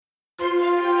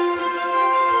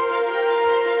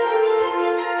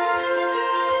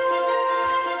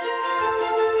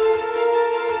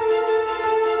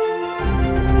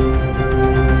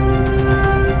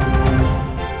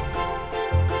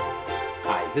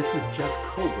This is Jeff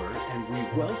Kober, and we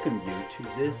welcome you to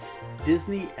this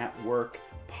Disney at Work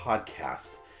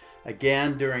podcast.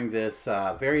 Again, during this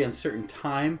very uncertain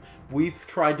time, we've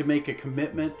tried to make a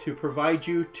commitment to provide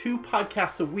you 2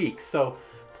 podcasts a week. So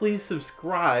please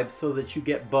subscribe so that you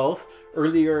get both.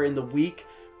 Earlier in the week,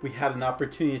 we had an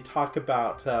opportunity to talk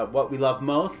about what we love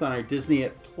most on our Disney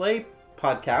at Play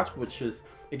podcast, which is,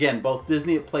 again, both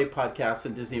Disney at Play podcast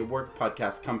and Disney at Work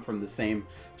podcast come from the same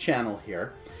channel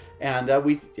here. And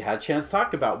we had a chance to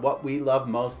talk about what we love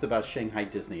most about Shanghai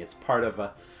Disney. It's part of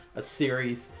a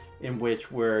series in which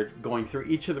we're going through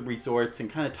each of the resorts and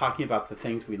kind of talking about the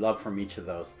things we love from each of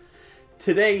those.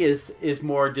 Today is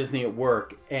more Disney at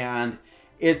Work, and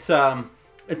it's an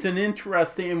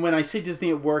interesting, and when I say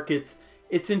Disney at Work, it's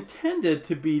intended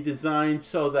to be designed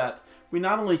so that we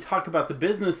not only talk about the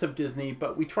business of Disney,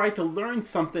 but we try to learn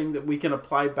something that we can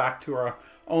apply back to our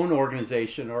own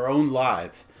organization, our own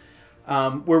lives.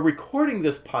 We're recording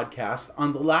this podcast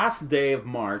on the last day of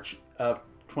March of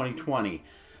 2020.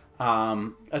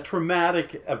 A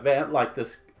traumatic event like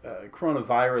this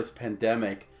coronavirus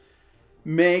pandemic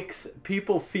makes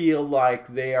people feel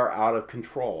like they are out of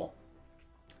control.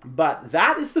 But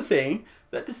that is the thing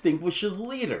that distinguishes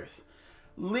leaders.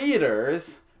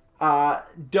 Leaders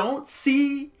don't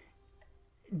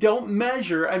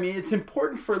measure. I mean, it's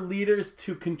important for leaders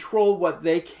to control what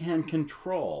they can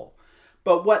control.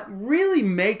 But what really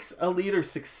makes a leader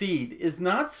succeed is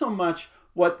not so much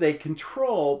what they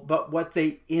control, but what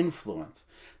they influence.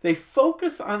 They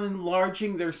focus on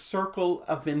enlarging their circle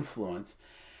of influence.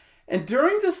 And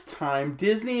during this time,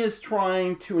 Disney is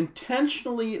trying to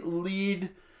intentionally lead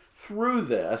through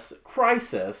this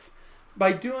crisis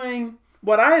by doing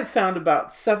what I have found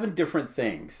about 7 different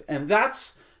things. And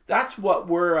that's what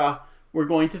we're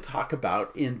going to talk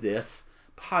about in this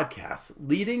podcast,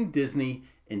 Leading Disney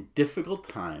in Difficult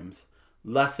Times,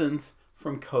 Lessons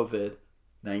from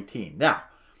COVID-19. Now,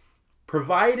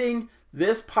 providing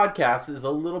this podcast is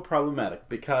a little problematic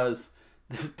because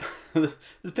this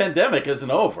pandemic isn't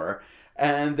over,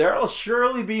 and there will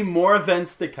surely be more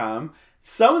events to come.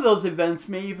 Some of those events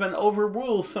may even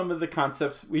overrule some of the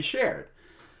concepts we shared.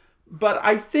 But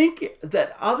I think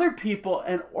that other people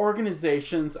and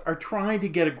organizations are trying to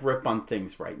get a grip on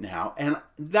things right now, and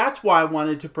that's why I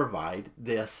wanted to provide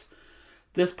this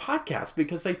podcast,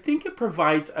 because I think it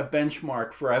provides a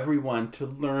benchmark for everyone to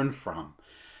learn from.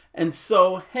 And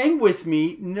so hang with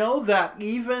me. Know that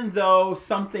even though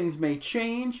some things may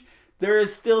change, there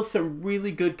is still some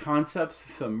really good concepts,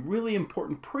 some really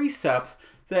important precepts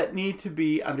that need to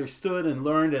be understood and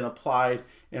learned and applied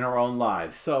in our own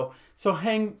lives. So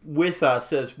hang with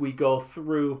us as we go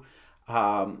through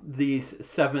these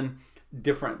 7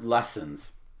 different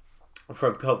lessons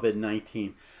from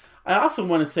COVID-19. I also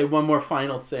want to say one more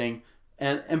final thing.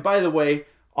 And by the way,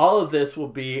 all of this will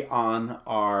be on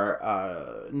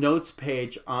our notes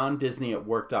page on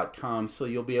disneyatwork.com. So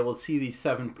you'll be able to see these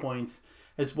 7 points,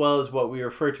 as well as what we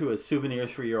refer to as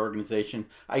souvenirs for your organization,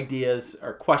 ideas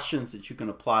or questions that you can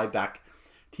apply back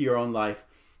to your own life.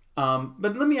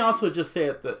 But let me also just say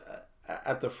at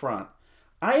the front,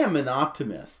 I am an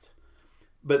optimist.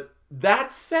 But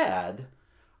that said,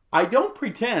 I don't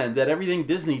pretend that everything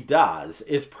Disney does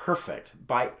is perfect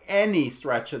by any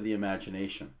stretch of the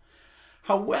imagination.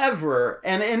 However,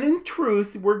 and in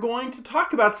truth, we're going to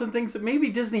talk about some things that maybe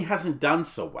Disney hasn't done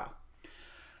so well.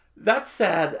 That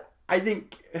said, I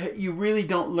think you really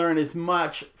don't learn as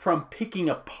much from picking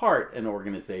apart an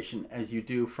organization as you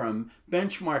do from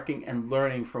benchmarking and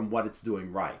learning from what it's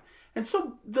doing right. And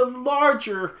so the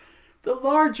larger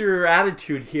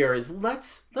attitude here is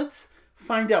let's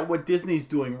find out what Disney's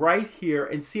doing right here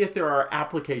and see if there are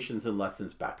applications and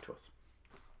lessons back to us.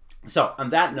 So on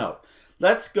that note,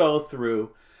 let's go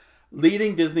through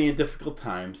Leading Disney in Difficult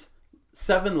Times,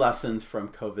 7 lessons from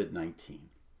COVID-19.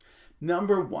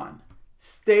 Number 1,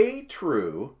 stay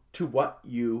true to what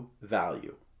you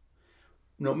value.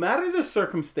 No matter the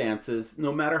circumstances,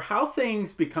 no matter how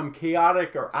things become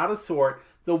chaotic or out of sort,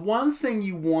 the one thing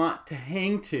you want to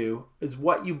hang to is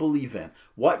what you believe in,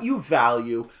 what you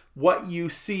value, what you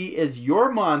see as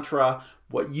your mantra,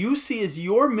 what you see as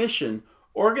your mission,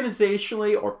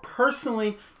 organizationally or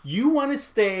personally. You want to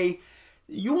stay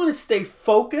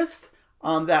focused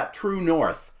on that true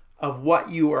north of what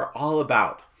you are all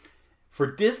about. For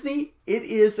Disney, it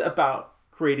is about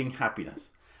creating happiness.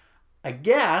 I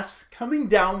guess coming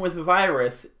down with the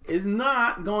virus is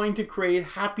not going to create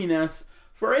happiness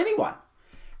for anyone.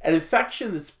 An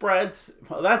infection that spreads,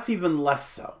 well, that's even less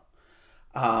so.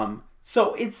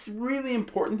 So it's really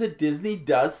important that Disney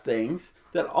does things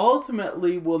that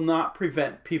ultimately will not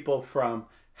prevent people from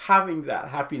having that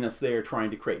happiness they are trying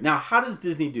to create. Now, how does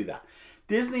Disney do that?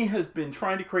 Disney has been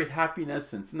trying to create happiness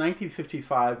since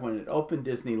 1955 when it opened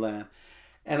Disneyland,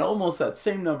 and almost that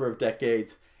same number of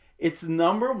decades. Its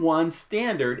number one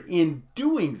standard in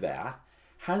doing that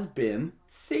has been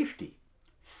safety.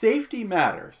 Safety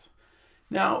matters.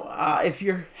 Now, if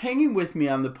you're hanging with me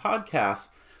on the podcast,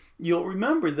 you'll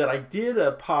remember that I did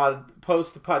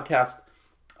post a podcast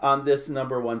on this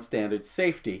number one standard,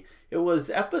 safety. It was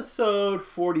episode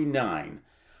 49.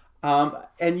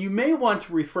 And you may want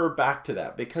to refer back to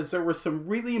that because there were some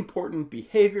really important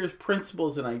behaviors,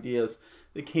 principles, and ideas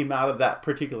that came out of that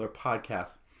particular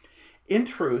podcast. In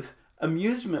truth,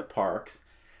 amusement parks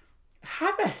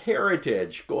have a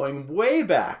heritage going way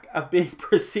back of being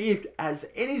perceived as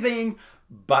anything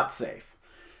but safe.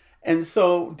 And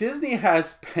so Disney has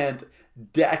spent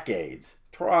decades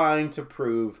trying to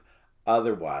prove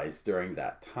otherwise during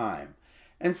that time.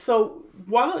 And so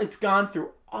while it's gone through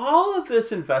all of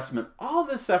this investment, all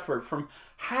this effort from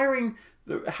having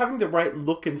the right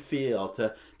look and feel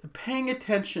to paying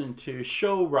attention to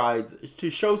show rides, to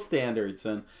show standards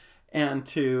and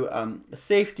to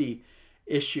safety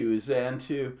issues and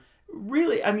to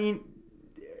really,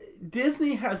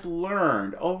 Disney has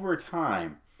learned over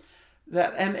time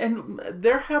that, and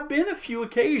there have been a few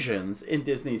occasions in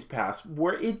Disney's past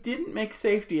where it didn't make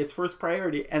safety its first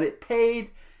priority, and it paid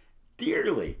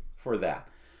dearly for that.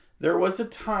 There was a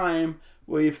time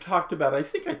we've talked about, I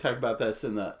think I talked about this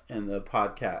in the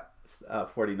podcast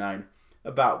 49,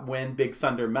 about when Big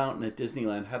Thunder Mountain at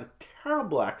Disneyland had a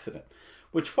terrible accident,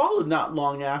 which followed not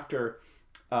long after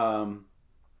an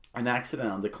accident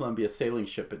on the Columbia sailing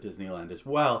ship at Disneyland as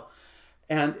well.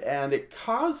 And it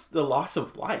caused the loss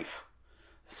of life.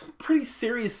 It's a pretty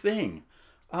serious thing.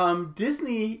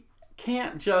 Disney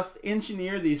can't just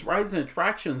engineer these rides and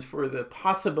attractions for the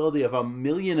possibility of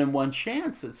 1,000,001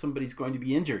 chance that somebody's going to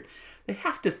be injured. They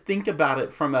have to think about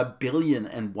it from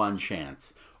 1,000,001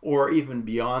 chance, or even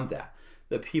beyond that,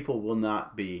 that people will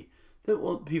not be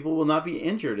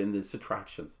injured in these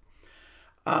attractions.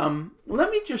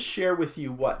 Let me just share with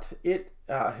you what it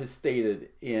has stated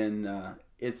in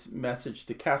its message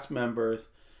to cast members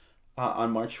on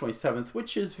March 27th,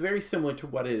 which is very similar to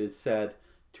what it has said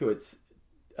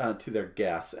to their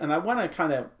guests. And I want to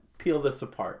kind of peel this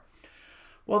apart.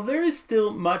 While there is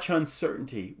still much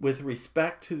uncertainty with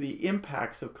respect to the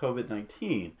impacts of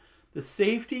COVID-19, the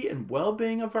safety and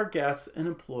well-being of our guests and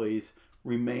employees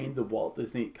remain the Walt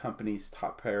Disney Company's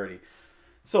top priority.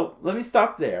 So let me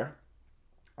stop there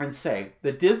and say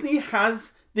that Disney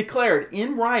has declared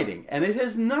in writing, and it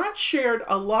has not shared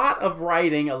a lot of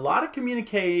writing, a lot of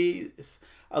communiques,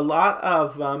 a lot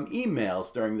of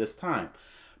emails during this time.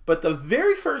 But the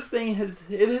very first thing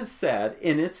it has said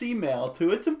in its email to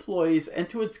its employees and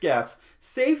to its guests,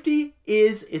 safety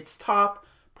is its top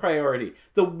priority.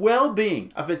 The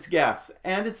well-being of its guests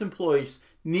and its employees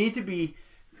need to be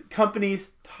the company's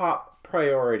top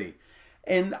priority.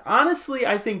 And honestly,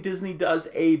 I think Disney does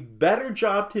a better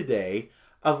job today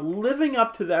of living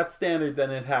up to that standard than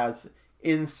it has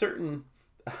in certain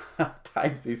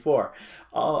times before.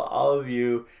 All of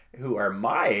you who are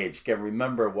my age can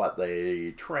remember what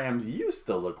the trams used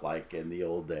to look like in the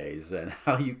old days and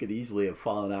how you could easily have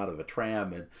fallen out of a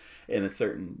tram in a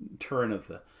certain turn of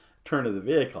the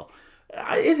vehicle.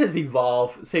 It has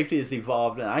evolved. Safety has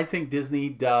evolved, and I think Disney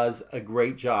does a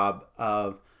great job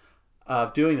of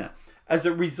doing that. As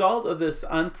a result of this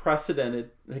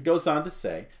unprecedented, it goes on to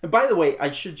say, and by the way, I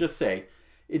should just say,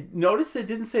 notice it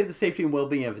didn't say the safety and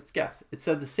well-being of its guests. It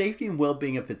said the safety and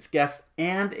well-being of its guests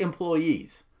and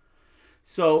employees.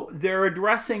 So they're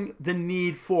addressing the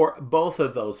need for both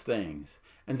of those things,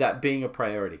 and that being a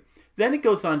priority. Then it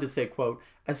goes on to say, quote,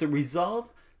 as a result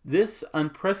of this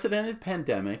unprecedented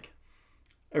pandemic,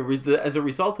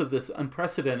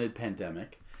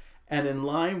 and in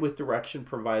line with direction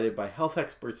provided by health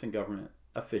experts and government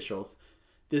officials,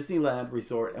 Disneyland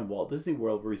Resort and Walt Disney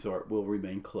World Resort will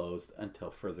remain closed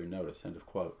until further notice, end of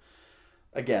quote.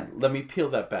 Again, let me peel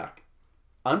that back.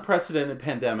 Unprecedented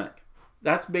pandemic.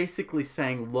 That's basically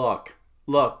saying, look,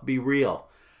 be real.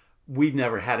 We've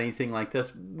never had anything like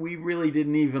this. We really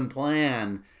didn't even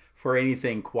plan for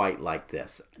anything quite like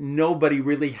this. Nobody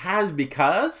really has,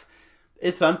 because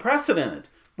it's unprecedented.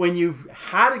 When you've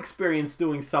had experience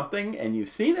doing something and you've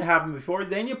seen it happen before,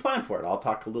 then you plan for it. I'll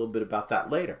talk a little bit about that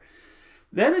later.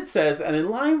 Then it says, and in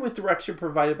line with direction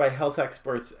provided by health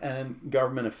experts and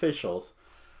government officials,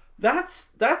 that's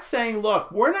saying,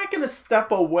 look, we're not going to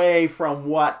step away from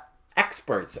what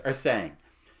experts are saying.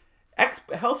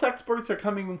 Health experts are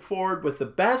coming forward with the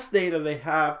best data they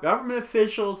have. Government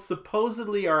officials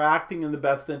supposedly are acting in the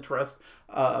best interest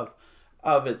of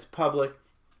its public,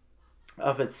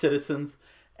 of its citizens.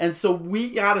 And so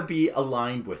we got to be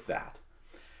aligned with that.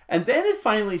 And then it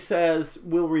finally says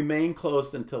will remain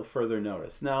closed until further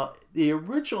notice. Now, the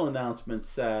original announcement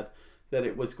said that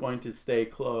it was going to stay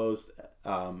closed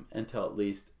until at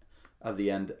least the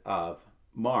end of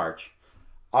March.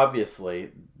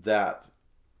 Obviously, that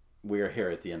we are here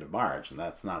at the end of March, and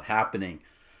that's not happening.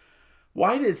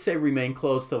 Why did it say remain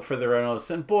closed till further notice?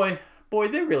 And boy,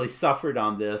 they really suffered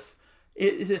on this.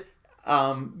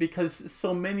 Because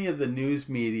so many of the news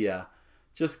media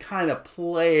just kind of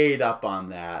played up on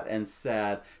that and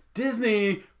said,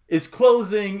 Disney is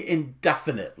closing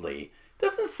indefinitely. It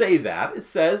doesn't say that. It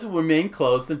says remain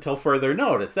closed until further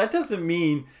notice. That doesn't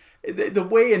mean the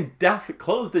way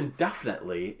closed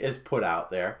indefinitely is put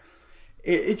out there.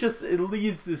 It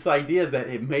leads this idea that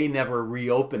it may never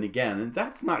reopen again. And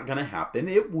that's not going to happen.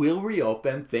 It will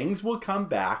reopen. Things will come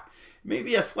back.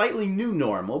 Maybe a slightly new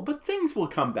normal, but things will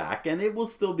come back and it will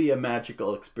still be a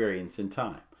magical experience in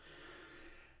time.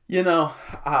 You know,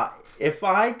 if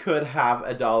I could have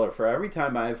 $1 for every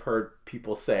time I've heard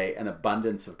people say an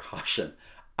abundance of caution,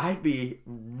 I'd be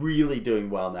really doing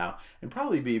well now and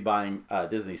probably be buying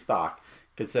Disney stock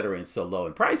considering it's so low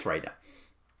in price right now.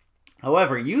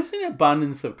 However, using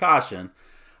abundance of caution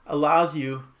allows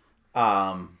you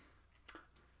to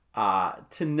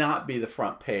not be the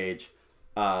front page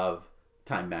of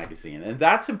Time Magazine. And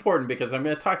that's important because I'm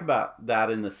going to talk about that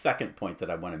in the second point that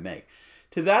I want to make.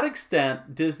 To that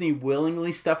extent, Disney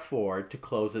willingly stepped forward to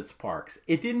close its parks.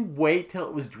 It didn't wait till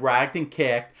it was dragged and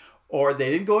kicked, or they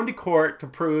didn't go into court to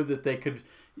prove that they could,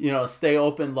 stay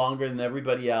open longer than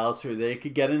everybody else, or they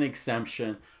could get an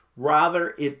exemption.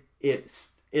 Rather, it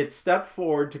stepped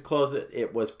forward to close it.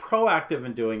 It was proactive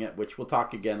in doing it, which we'll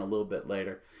talk again a little bit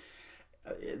later.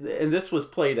 And this was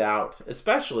played out,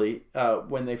 especially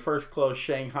when they first closed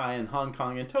Shanghai and Hong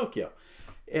Kong and Tokyo.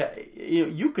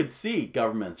 You could see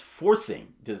governments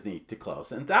forcing Disney to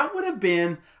close, and that would have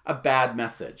been a bad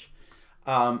message.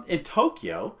 In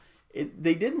Tokyo,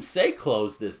 they didn't say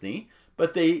close Disney,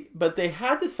 but they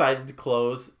had decided to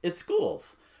close its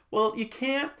schools. Well, you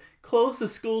can't close the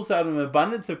schools out of an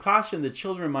abundance of caution that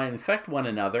children might infect one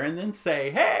another and then say,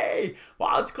 hey,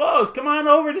 while it's closed, come on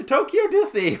over to Tokyo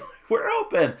Disney. We're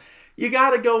open. You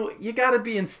got to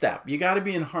be in step. You got to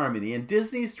be in harmony. And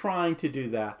Disney's trying to do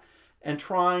that and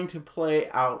trying to play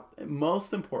out,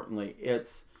 most importantly,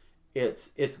 its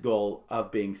goal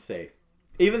of being safe.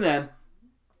 Even then,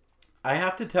 I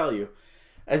have to tell you,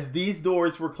 as these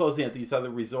doors were closing at these other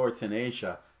resorts in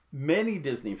Asia, many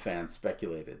Disney fans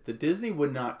speculated that Disney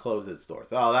would not close its doors.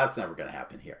 Oh, that's never going to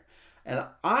happen here. And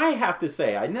I have to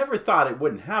say, I never thought it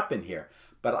wouldn't happen here.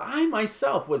 But I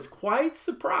myself was quite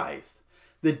surprised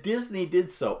that Disney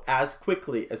did so as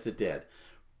quickly as it did.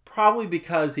 Probably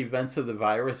because events of the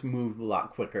virus moved a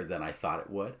lot quicker than I thought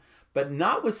it would. But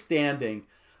notwithstanding,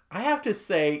 I have to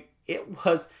say it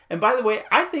was, and by the way,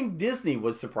 I think Disney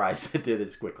was surprised it did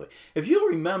as quickly. If you'll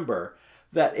remember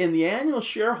that in the annual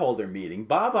shareholder meeting,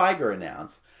 Bob Iger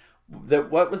announced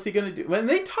that what was he going to do? When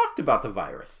they talked about the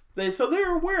virus, so they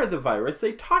were aware of the virus.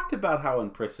 They talked about how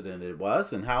unprecedented it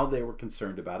was and how they were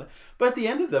concerned about it. But at the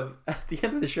end of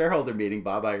the shareholder meeting,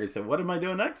 Bob Iger said, "What am I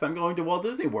doing next? I'm going to Walt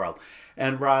Disney World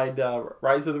and ride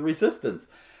Rise of the Resistance."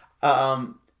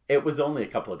 It was only a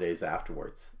couple of days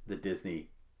afterwards that Disney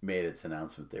made its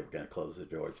announcement they were going to close the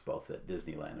doors both at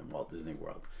Disneyland and Walt Disney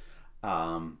World.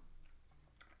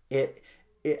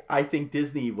 I think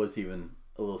Disney was even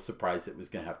a little surprised it was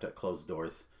going to have to close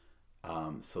doors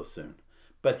so soon.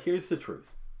 But here's the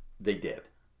truth. They did.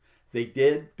 They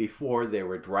did before they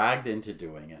were dragged into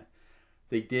doing it.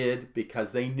 They did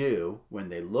because they knew when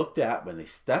they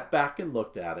stepped back and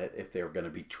looked at it, if they were going to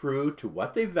be true to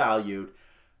what they valued,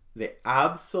 they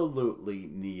absolutely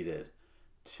needed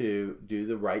to do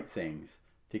the right things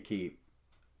to keep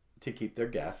their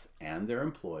guests and their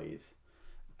employees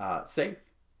safe.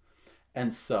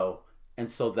 And so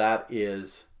that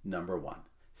is number one.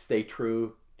 Stay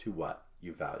true to what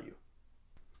you value.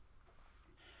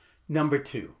 Number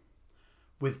two,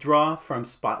 withdraw from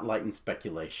spotlight and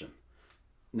speculation.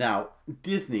 Now,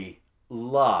 Disney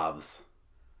loves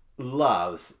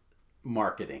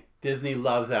marketing. Disney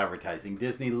loves advertising.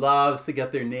 Disney loves to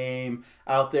get their name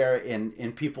out there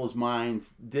in people's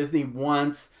minds. Disney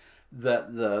wants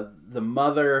the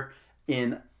mother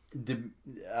in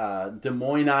Des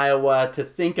Moines, Iowa to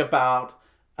think about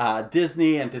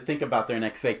Disney and to think about their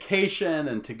next vacation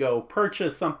and to go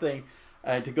purchase something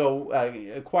and to go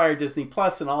acquire Disney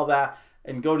Plus and all that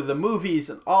and go to the movies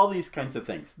and all these kinds of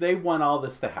things. They want all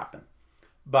this to happen.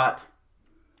 But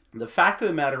the fact of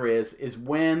the matter is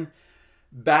when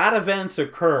bad events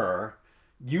occur,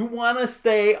 You want to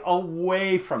stay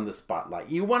away from the spotlight.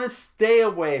 You want to stay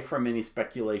away from any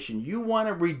speculation. You want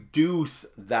to reduce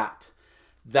that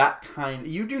kind.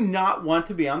 You do not want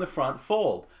to be on the front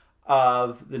fold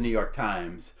of the New York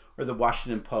Times or the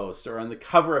Washington Post or on the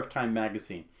cover of Time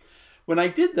magazine. When I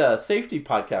did the safety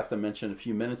podcast I mentioned a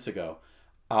few minutes ago,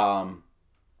 I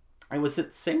was at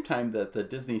the same time that the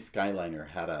Disney Skyliner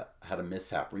had a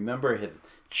mishap. Remember, it had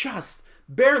just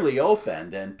barely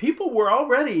opened and people were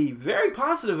already very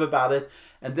positive about it.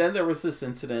 And then there was this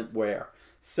incident where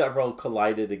several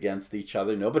collided against each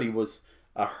other. Nobody was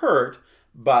hurt,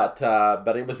 but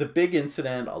it was a big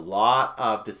incident. A lot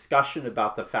of discussion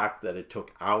about the fact that it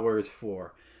took hours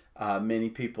for many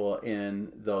people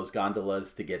in those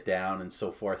gondolas to get down and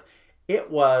so forth. It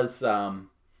was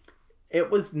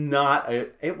not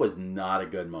a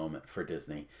good moment for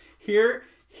Disney. Here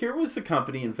was the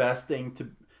company investing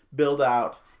to build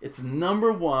out its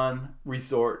 #1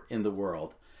 resort in the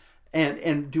world,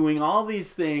 and doing all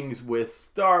these things with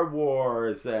Star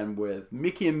Wars and with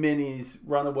Mickey and Minnie's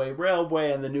Runaway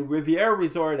Railway and the new Riviera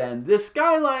Resort and this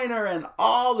Skyliner, and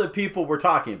all the people were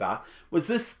talking about was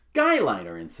this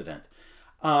Skyliner incident,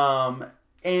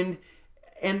 and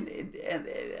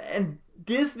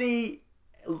Disney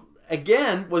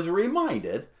again was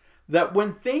reminded that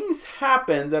when things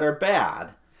happen that are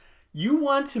bad, you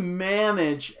want to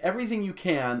manage everything you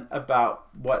can about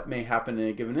what may happen in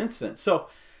a given incident. So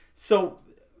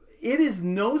it is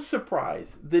no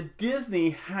surprise that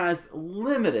Disney has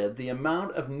limited the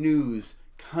amount of news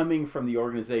coming from the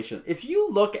organization. If you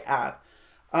look at,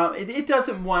 it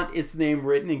doesn't want its name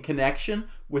written in connection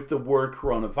with the word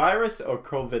coronavirus or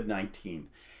COVID-19.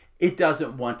 It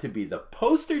doesn't want to be the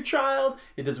poster child.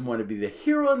 It doesn't want to be the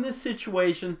hero in this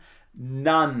situation.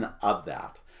 None of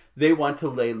that. They want to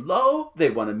lay low. They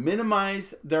want to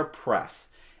minimize their press.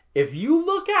 If you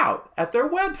look out at their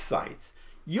websites,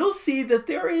 you'll see that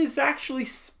there is actually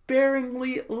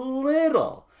sparingly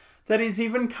little that is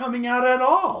even coming out at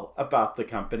all about the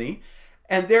company.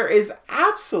 And there is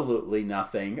absolutely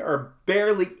nothing or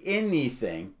barely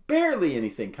anything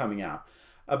coming out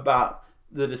about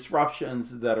the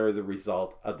disruptions that are the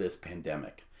result of this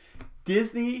pandemic.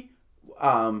 Disney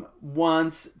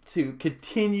wants to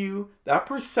continue that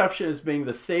perception as being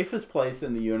the safest place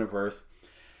in the universe.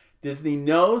 Disney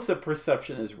knows that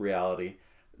perception is reality.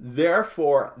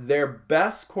 Therefore, their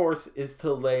best course is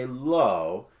to lay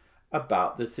low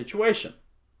about the situation.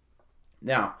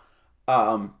 Now,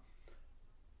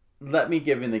 let me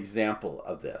give an example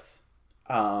of this.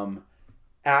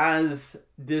 As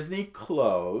Disney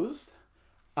closed,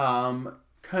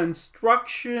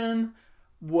 construction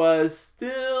was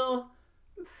still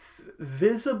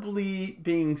visibly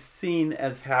being seen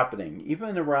as happening,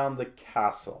 even around the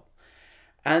castle.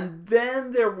 And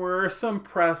then there were some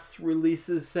press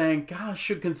releases saying, gosh,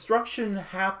 should construction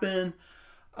happen?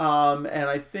 And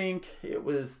I think it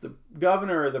was the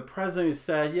governor or the president who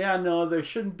said, yeah, no, there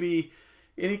shouldn't be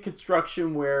any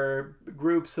construction where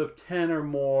groups of 10 or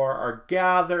more are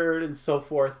gathered and so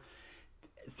forth.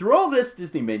 Through all this,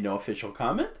 Disney made no official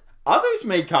comment. Others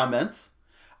made comments.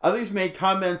 Others made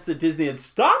comments that Disney had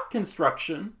stopped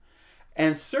construction.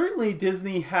 And certainly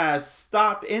Disney has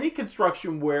stopped any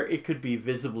construction where it could be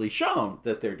visibly shown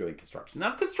that they're doing construction. Now,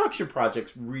 construction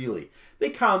projects really, they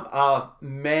come of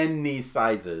many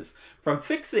sizes. From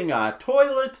fixing a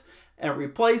toilet and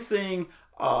replacing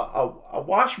a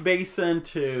wash basin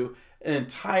to an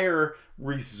entire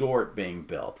resort being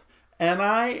built. And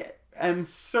I am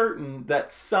certain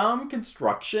that some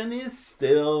construction is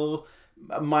still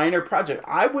a minor project.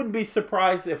 I wouldn't be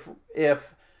surprised if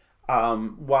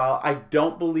while I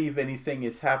don't believe anything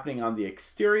is happening on the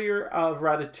exterior of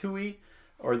Ratatouille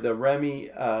or the Remy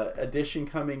edition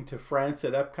coming to France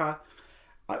at Epcot,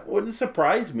 it wouldn't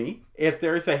surprise me if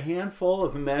there's a handful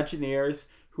of Imagineers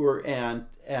who are and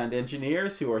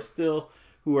engineers who are still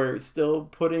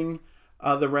putting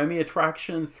the Remy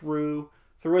attraction through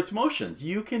its motions.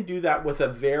 You can do that with a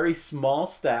very small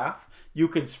staff. You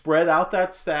can spread out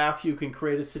that staff. You can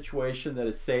create a situation that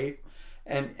is safe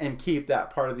and keep that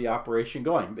part of the operation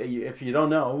going. If you don't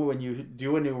know, when you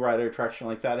do a new ride attraction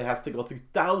like that, it has to go through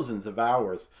thousands of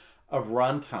hours of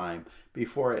runtime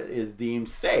before it is deemed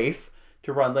safe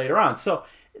to run later on. So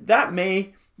that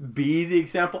may be the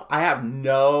example. I have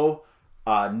no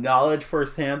knowledge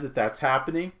firsthand that that's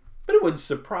happening, but it wouldn't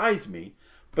surprise me.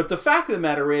 But the fact of the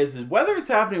matter is whether it's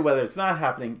happening, whether it's not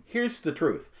happening, here's the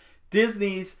truth.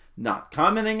 Disney's not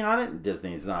commenting on it.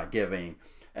 Disney's not giving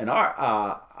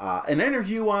an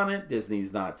interview on it.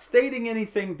 Disney's not stating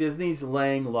anything. Disney's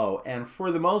laying low, and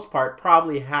for the most part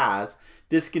probably has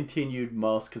discontinued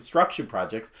most construction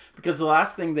projects, because the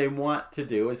last thing they want to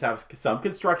do is have some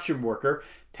construction worker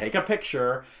take a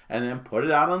picture and then put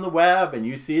it out on the web, and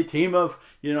you see a team of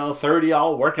 30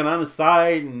 all working on a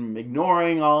site and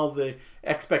ignoring all the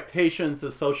expectations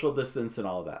of social distance and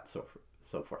all that,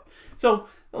 so forth. So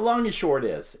the long and short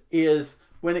is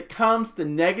when it comes to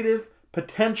negative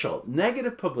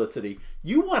publicity,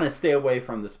 you want to stay away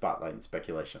from the spotlight and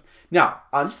speculation. Now,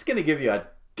 I'm just going to give you a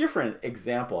different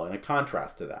example and a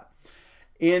contrast to that.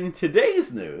 In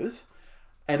today's news,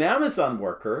 an Amazon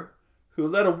worker who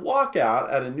led a walkout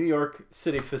at a New York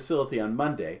City facility on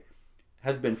Monday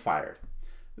has been fired.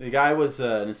 The guy was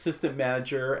an assistant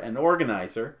manager and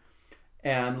organizer,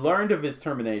 and learned of his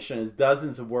termination as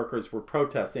dozens of workers were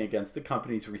protesting against the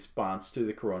company's response to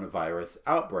the coronavirus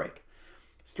outbreak.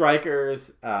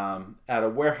 Strikers at a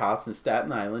warehouse in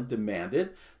Staten Island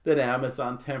demanded that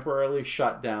Amazon temporarily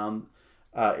shut down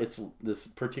this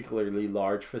particularly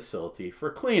large facility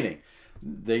for cleaning.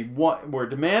 They were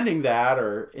demanding that,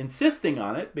 or insisting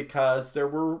on it, because there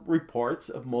were reports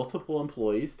of multiple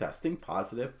employees testing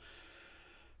positive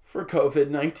for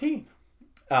COVID-19.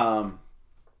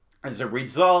 As a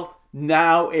result,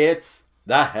 now it's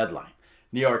the headline.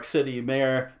 New York City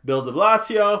Mayor Bill de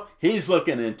Blasio, he's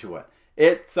looking into it.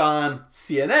 It's on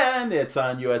CNN, it's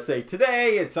on USA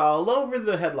Today, it's all over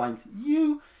the headlines.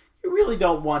 You really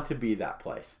don't want to be that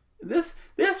place. This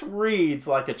reads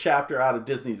like a chapter out of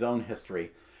Disney's own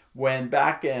history, when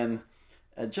back in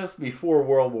just before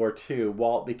World War II,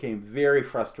 Walt became very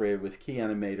frustrated with key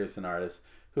animators and artists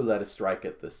who led a strike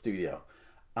at the studio.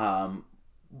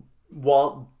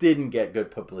 Walt didn't get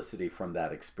good publicity from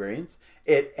that experience.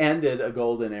 It ended a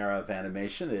golden era of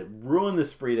animation. It ruined the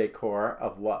esprit de corps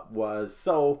of what was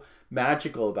so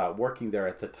magical about working there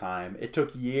at the time. It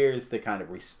took years to kind of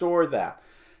restore that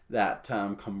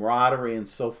camaraderie and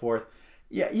so forth.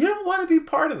 Yeah, you don't want to be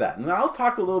part of that. And I'll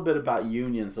talk a little bit about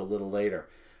unions a little later,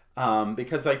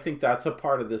 because I think that's a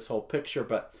part of this whole picture.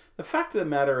 But the fact of the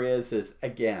matter is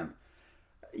again,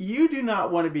 you do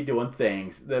not want to be doing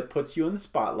things that puts you in the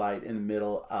spotlight in the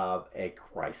middle of a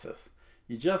crisis.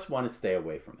 You just want to stay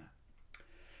away from that.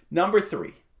 Number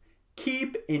 3,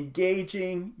 keep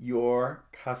engaging your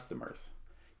customers.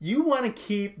 You want to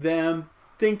keep them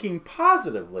thinking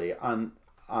positively on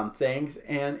things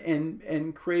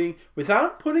and creating,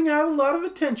 without putting out a lot of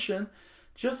attention,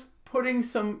 just putting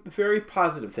some very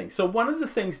positive things. So one of the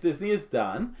things Disney has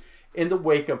done in the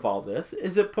wake of all this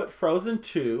is it put Frozen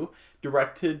 2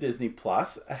 direct to Disney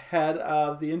Plus ahead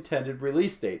of the intended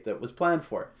release date that was planned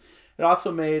for it. It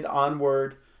also made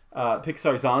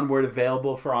Pixar's Onward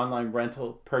available for online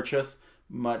rental purchase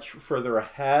much further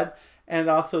ahead, and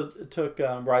also took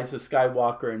Rise of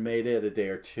Skywalker and made it a day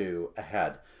or two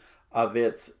ahead of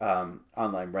its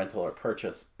online rental or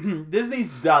purchase.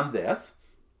 Disney's done this.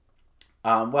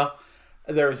 Well,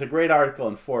 there was a great article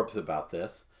in Forbes about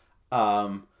this.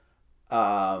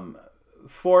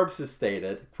 Forbes has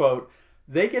stated, quote,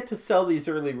 "They get to sell these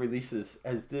early releases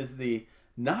as Disney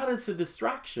not as a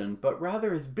distraction, but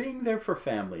rather as being there for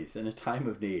families in a time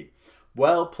of need.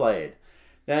 Well played."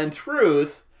 Now, in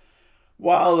truth,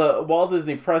 while the Walt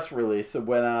Disney press release that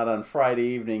went out on Friday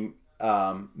evening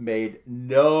made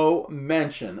no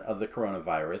mention of the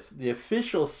coronavirus, the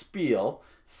official spiel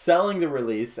selling the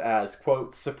release as,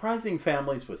 quote, "surprising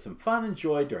families with some fun and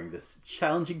joy during this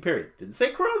challenging period." Didn't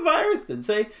say coronavirus, didn't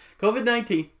say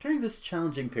COVID-19, during this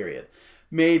challenging period.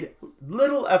 Made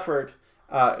little effort,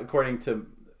 according to,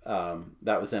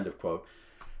 that was end of quote.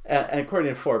 And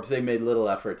according to Forbes, they made little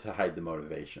effort to hide the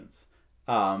motivations.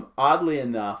 Oddly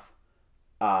enough,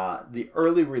 the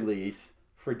early release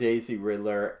for Daisy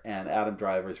Ridley and Adam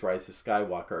Driver's Rise of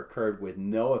Skywalker occurred with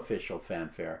no official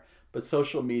fanfare, but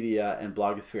social media and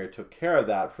blogosphere took care of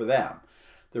that for them.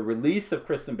 The release of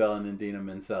Kristen Bell and Idina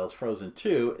Menzel's Frozen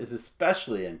 2 is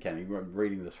especially uncanny. I'm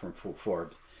reading this from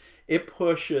Forbes. It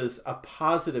pushes a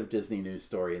positive Disney news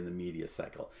story in the media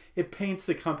cycle. It paints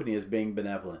the company as being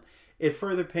benevolent. It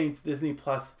further paints Disney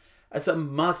Plus as a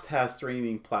must-have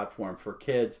streaming platform for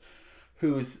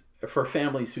for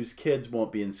families whose kids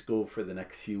won't be in school for the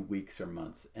next few weeks or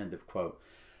months, end of quote.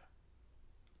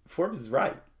 Forbes is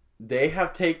right. They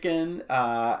have taken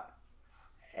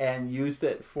and used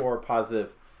it for a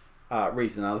positive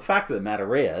reason. Now, the fact of the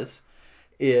matter is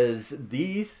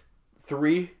these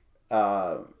 3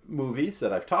 movies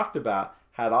that I've talked about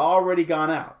had already gone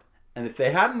out. And if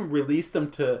they hadn't released them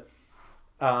to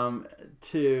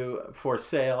for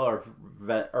sale or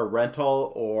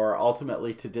rental, or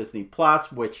ultimately to Disney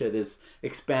Plus, which it has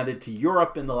expanded to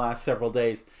Europe in the last several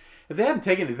days. If they hadn't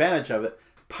taken advantage of it,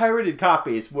 pirated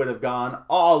copies would have gone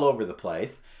all over the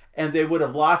place, and they would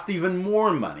have lost even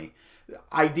more money.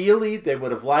 Ideally, they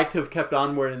would have liked to have kept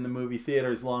Onward in the movie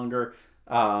theaters longer,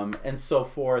 and so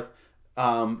forth.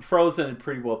 Frozen had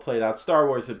pretty well played out. Star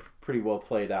Wars had pretty well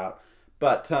played out.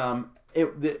 But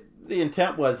the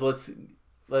intent was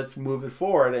let's move it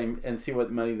forward and see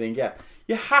what money they can get.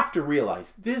 You have to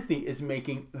realize Disney is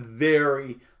making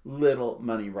very little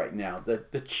money right now.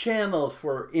 The channels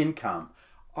for income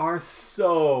are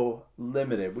so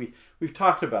limited. We've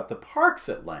talked about the parks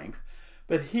at length,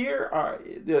 but here are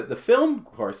the film, of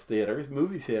course, theaters,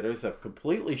 movie theaters have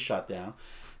completely shut down.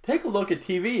 Take a look at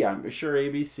TV. I'm sure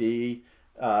ABC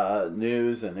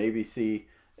News and ABC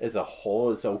as a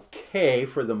whole is okay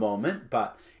for the moment,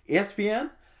 but ESPN,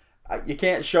 you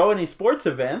can't show any sports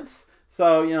events.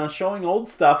 So, showing old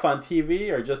stuff on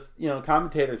TV or just,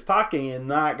 commentators talking is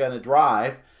not going to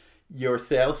drive your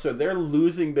sales. So they're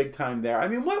losing big time there. I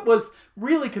mean, what was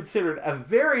really considered a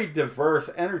very diverse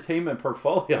entertainment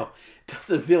portfolio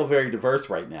doesn't feel very diverse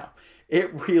right now.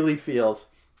 It really feels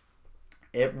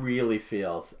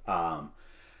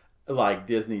like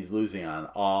Disney's losing on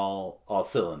all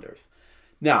cylinders.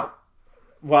 Now,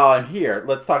 while I'm here,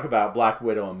 let's talk about Black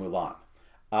Widow and Mulan.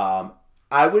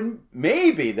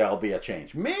 Maybe there'll be a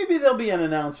change. Maybe there'll be an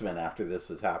announcement after this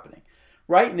is happening.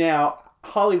 Right now,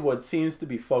 Hollywood seems to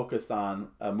be focused on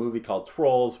a movie called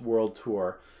Trolls World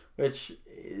Tour, which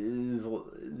is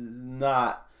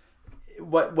not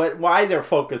why they're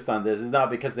focused on this is not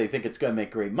because they think it's going to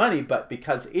make great money, but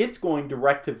because it's going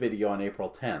direct to video on April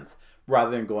 10th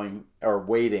rather than going or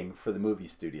waiting for the movie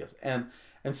studios. And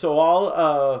so all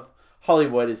of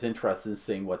Hollywood is interested in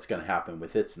seeing what's going to happen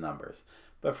with its numbers.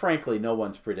 But frankly, no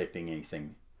one's predicting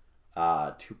anything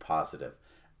too positive.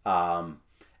 And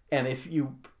if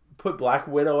you put Black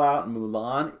Widow out and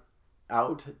Mulan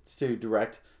out to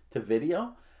direct to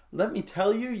video, let me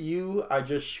tell you, you are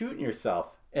just shooting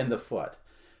yourself in the foot.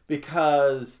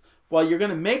 Because while you're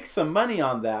going to make some money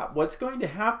on that, what's going to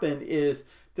happen is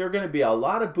there are going to be a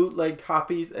lot of bootleg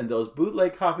copies, and those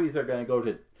bootleg copies are going to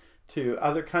go to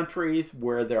other countries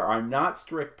where there are not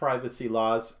strict privacy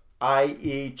laws,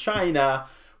 i.e. China,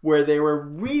 where they were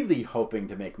really hoping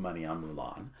to make money on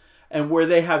Mulan, and where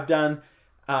they have done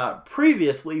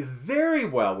previously very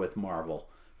well with Marvel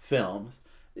films.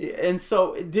 And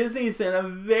so Disney's in a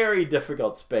very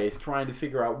difficult space trying to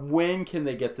figure out when can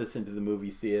they get this into the movie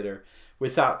theater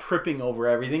without tripping over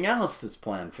everything else that's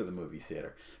planned for the movie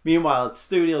theater. Meanwhile, it's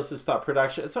studios to stop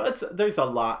production. So there's a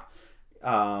lot.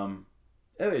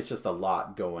 There's just a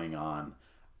lot going on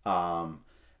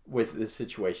with this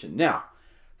situation. Now,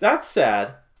 that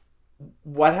said,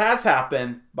 what has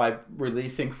happened by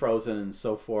releasing Frozen and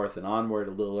so forth and Onward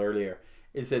a little earlier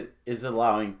is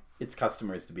allowing its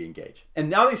customers to be engaged. And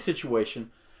now the situation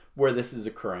where this is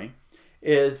occurring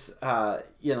is,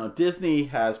 Disney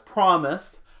has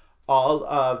promised all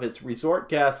of its resort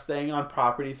guests staying on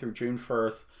property through June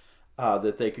 1st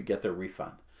that they could get their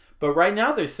refund. But right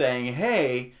now they're saying,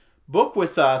 hey, book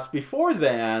with us before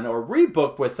then or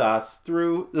rebook with us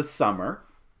through the summer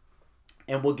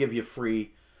and we'll give you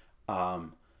free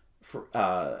dining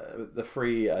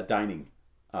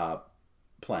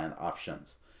plan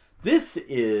options. This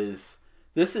is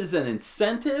an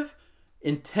incentive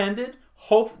intended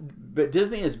hope, but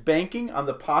Disney is banking on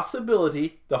the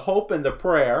possibility, the hope and the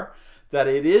prayer that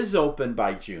it is open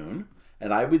by June.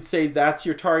 And I would say that's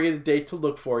your targeted date to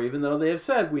look for, even though they have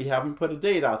said we haven't put a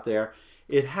date out there.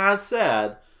 It has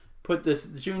said put this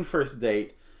June 1st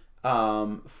date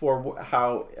for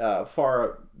how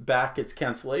far back its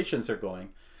cancellations are going.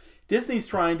 Disney's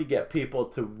trying to get people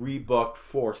to rebook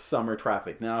for summer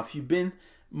traffic. Now, if you've been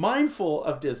mindful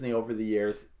of Disney over the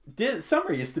years,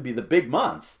 summer used to be the big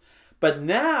months. But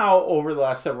now, over the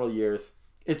last several years,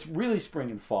 it's really spring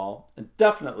and fall, and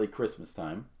definitely Christmas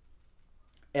time.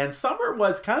 And summer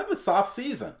was kind of a soft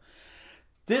season.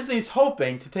 Disney's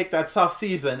hoping to take that soft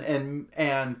season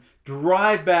and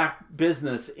drive back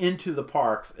business into the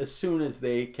parks as soon as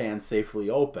they can safely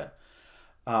open.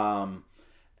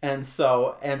 And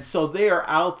so they are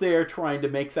out there trying to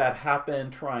make that happen,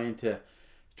 trying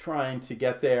to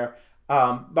get there.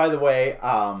 By the way,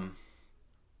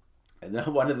 and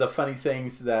then one of the funny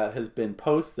things that has been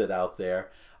posted out there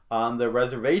on the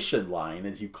reservation line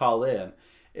as you call in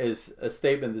is a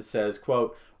statement that says,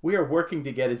 quote, "We are working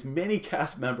to get as many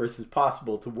cast members as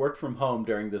possible to work from home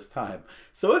during this time.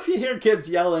 So if you hear kids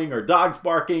yelling or dogs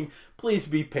barking, please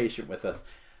be patient with us."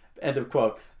 End of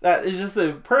quote. That is just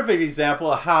a perfect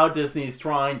example of how Disney's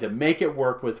trying to make it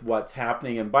work with what's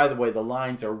happening. And by the way, the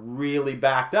lines are really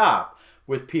backed up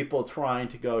with people trying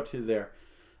to go to their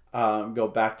go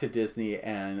back to Disney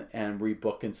and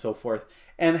rebook and so forth.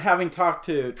 And having talked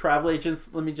to travel agents,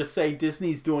 let me just say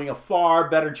Disney's doing a far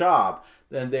better job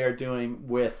than they're doing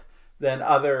than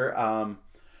other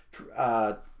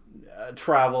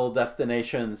travel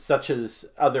destinations such as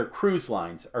other cruise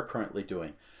lines are currently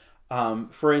doing.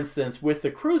 For instance, with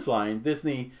the cruise line,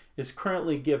 Disney is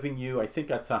currently giving you, I think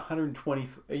that's 120,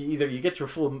 either you get your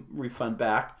full refund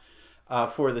back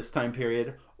for this time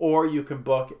period, or you can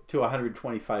book to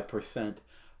 125%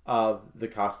 of the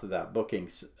cost of that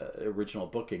original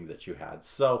booking that you had.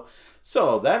 So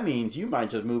that means you might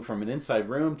just move from an inside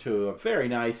room to a very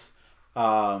nice,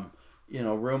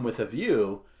 room with a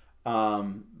view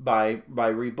by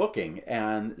rebooking.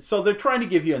 And so they're trying to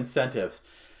give you incentives.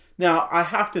 Now, I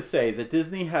have to say that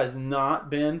Disney has not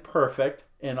been perfect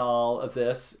in all of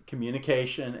this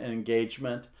communication and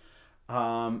engagement.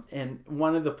 And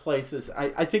one of the places,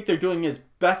 I think they're doing as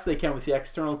best they can with the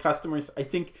external customers. I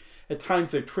think at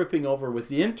times they're tripping over with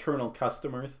the internal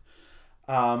customers.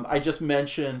 I just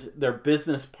mentioned their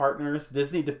business partners.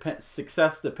 Disney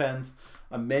success depends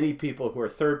on many people who are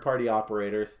third-party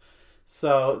operators.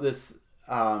 So this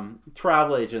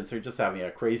travel agents are just having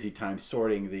a crazy time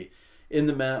sorting the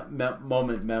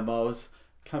in-the-moment memos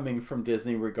coming from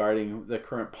Disney regarding the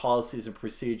current policies and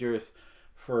procedures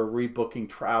for rebooking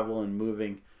travel and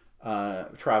moving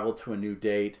travel to a new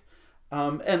date.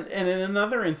 And in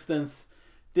another instance,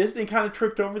 Disney kind of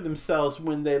tripped over themselves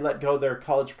when they let go of their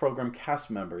college program cast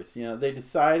members. They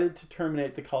decided to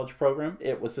terminate the college program.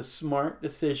 It was a smart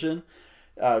decision.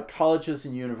 Colleges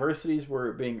and universities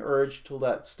were being urged to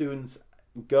let students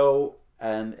go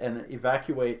and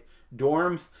evacuate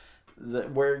dorms.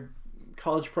 Where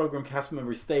college program cast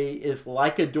members stay is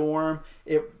like a dorm.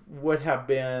 It would have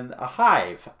been a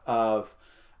hive of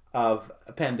a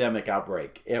pandemic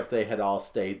outbreak if they had all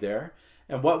stayed there.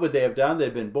 And what would they have done?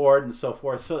 They'd been bored and so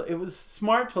forth. So it was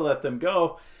smart to let them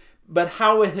go. But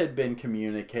how it had been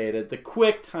communicated, the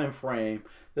quick time frame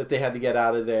that they had to get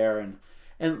out of there,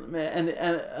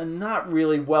 and not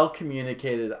really well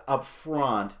communicated up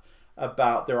front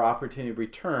about their opportunity to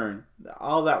return,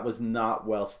 all that was not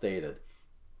well stated.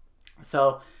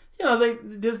 So,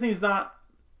 Disney's not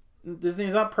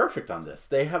perfect on this.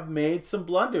 They have made some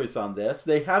blunders on this.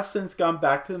 They have since gone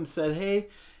back to them and said, hey,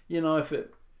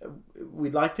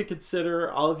 we'd like to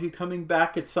consider all of you coming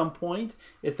back at some point,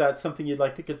 if that's something you'd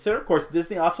like to consider. Of course,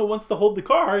 Disney also wants to hold the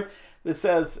card that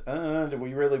says, do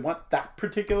we really want that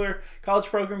particular college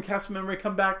program cast member to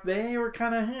come back? They were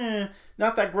kind of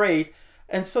not that great.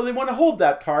 And so they want to hold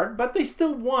that card, but they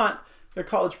still want their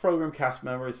college program cast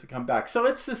members to come back. So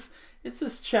it's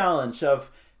this challenge of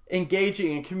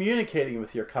engaging and communicating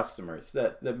with your customers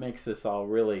that makes this all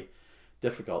really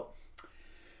difficult.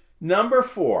 Number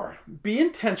 4, be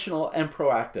intentional and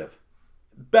proactive.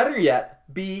 Better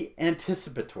yet, be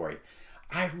anticipatory.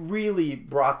 I really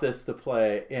brought this to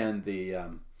play in the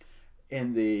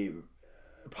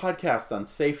podcast on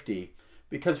safety,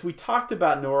 because we talked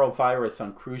about norovirus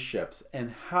on cruise ships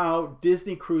and how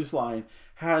Disney Cruise Line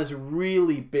has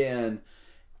really been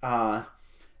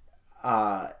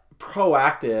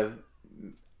proactive.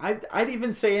 I'd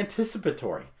even say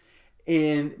anticipatory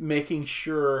in making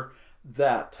sure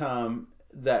that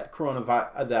that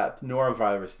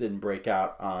norovirus didn't break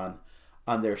out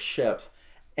on their ships.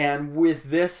 And with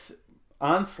this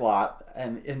onslaught,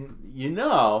 and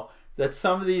that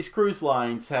some of these cruise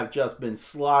lines have just been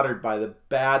slaughtered by the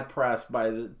bad press, by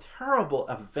the terrible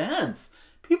events,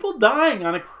 people dying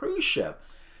on a cruise ship.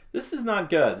 This is not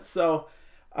good. So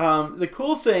the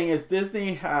cool thing is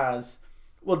Disney has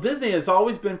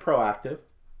always been proactive,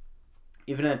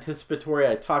 even anticipatory.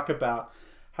 I talk about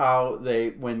how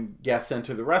when guests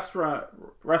enter the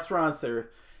restaurants,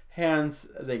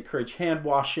 they encourage hand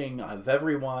washing of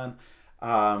everyone.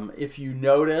 If you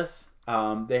notice,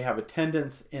 they have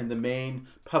attendants in the main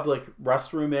public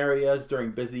restroom areas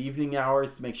during busy evening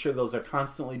hours to make sure those are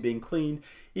constantly being cleaned.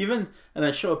 And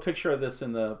I show a picture of this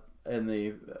in the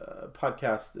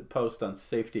podcast post on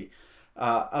safety,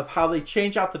 of how they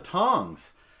change out the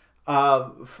tongs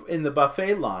in the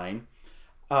buffet line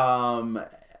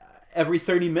every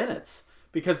 30 minutes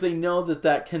because they know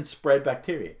that can spread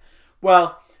bacteria.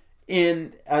 Well,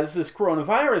 as this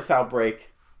coronavirus outbreak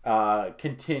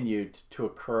continued to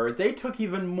occur, they took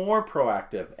even more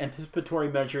proactive, anticipatory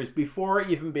measures before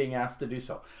even being asked to do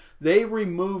so. They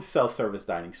removed self-service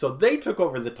dining. So they took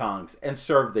over the tongs and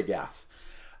served the guests.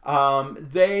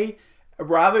 They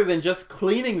rather than just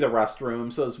cleaning the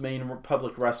restrooms, those main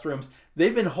public restrooms,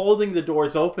 they've been holding the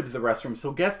doors open to the restrooms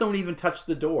so guests don't even touch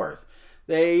the doors.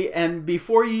 And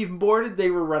before you even boarded,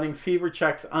 they were running fever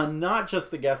checks on not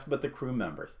just the guests but the crew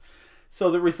members.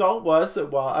 So the result was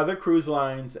that while other cruise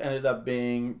lines ended up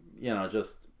being,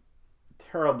 just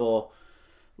terrible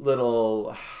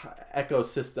little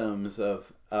ecosystems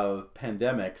of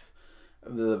pandemics,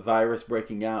 the virus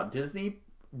breaking out, Disney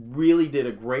really did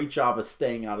a great job of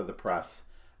staying out of the press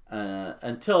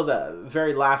until the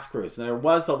very last cruise. And there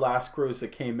was a last cruise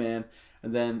that came in,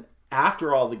 and then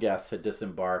after all the guests had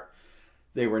disembarked,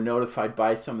 they were notified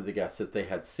by some of the guests that they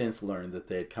had since learned that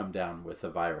they had come down with the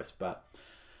virus. But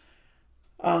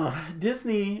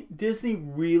Disney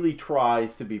really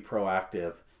tries to be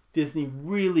proactive. Disney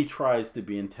really tries to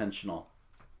be intentional.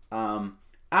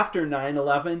 After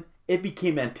 9/11, it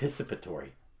became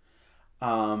anticipatory.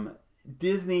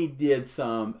 Disney did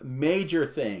some major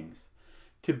things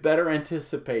to better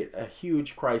anticipate a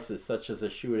huge crisis such as a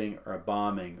shooting or a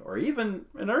bombing or even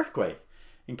an earthquake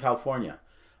in California.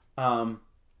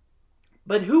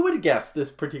 But who would guess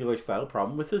this particular style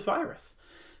problem with this virus?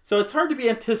 So it's hard to be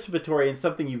anticipatory in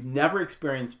something you've never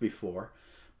experienced before,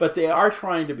 but they are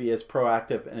trying to be as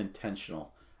proactive and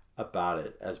intentional about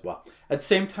it as well. At the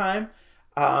same time,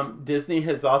 Disney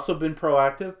has also been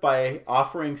proactive by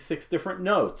offering 6 different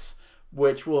notes,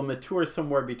 which will mature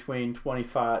somewhere between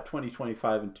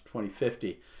 2025 and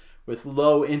 2050 with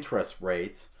low interest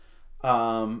rates.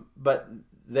 But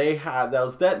they had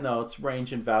those debt notes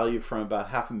range in value from about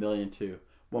 $500,000 to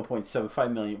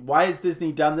 $1.75 million. Why has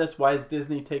Disney done this? Why has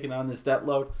Disney taken on this debt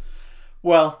load?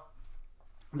 Well,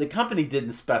 the company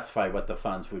didn't specify what the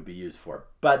funds would be used for,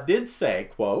 but did say,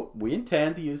 quote, "We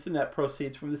intend to use the net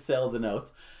proceeds from the sale of the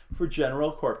notes for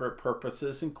general corporate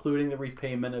purposes, including the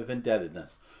repayment of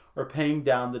indebtedness or paying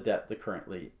down the debt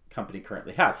the company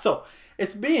currently has." So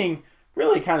it's being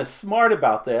really kind of smart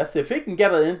about this. If it can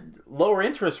get a lower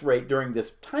interest rate during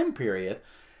this time period,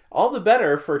 all the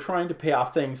better for trying to pay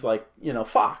off things like,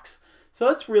 Fox. So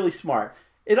that's really smart.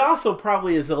 It also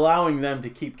probably is allowing them to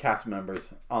keep cast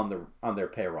members on their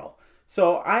payroll.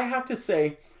 So I have to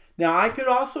say, now I could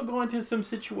also go into some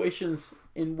situations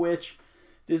in which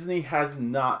Disney has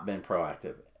not been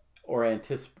proactive or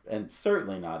and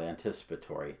certainly not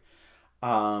anticipatory.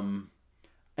 And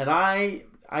I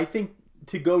think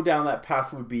to go down that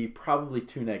path would be probably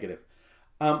too negative.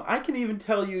 I can even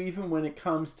tell you, even when it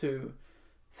comes to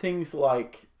things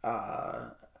like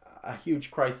a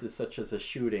huge crisis such as a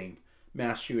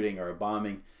mass shooting or a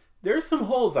bombing, there's some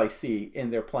holes I see in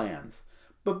their plans.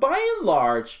 But by and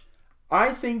large,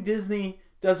 I think Disney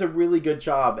does a really good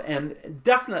job. And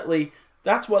definitely,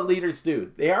 that's what leaders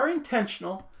do. They are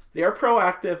intentional, they are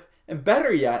proactive, and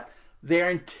better yet, they're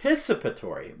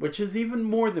anticipatory, which is even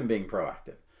more than being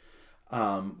proactive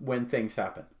when things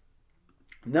happen.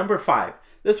 Number 5.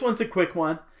 This one's a quick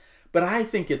one, but I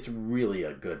think it's really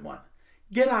a good one.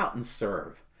 Get out and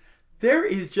serve. There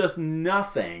is just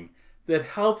nothing that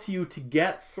helps you to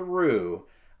get through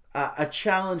a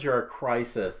challenge or a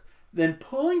crisis than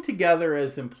pulling together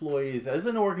as employees, as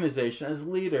an organization, as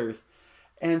leaders,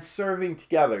 and serving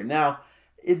together. Now,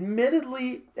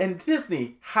 admittedly, and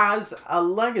Disney has a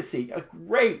legacy, a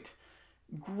great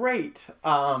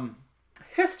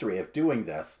history of doing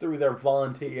this through their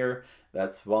volunteer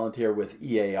with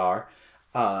EAR,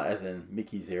 as in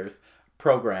Mickey's Ears,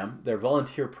 program, their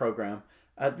volunteer program.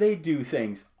 They do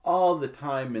things all the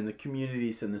time in the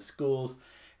communities and the schools.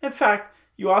 In fact,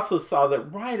 you also saw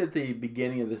that right at the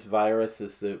beginning of this virus,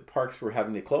 as the parks were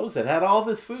having to close, it had all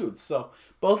this food. So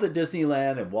both at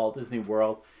Disneyland and Walt Disney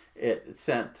World, it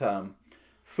sent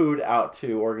food out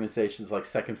to organizations like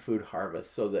Second Food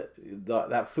Harvest so that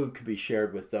that food could be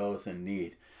shared with those in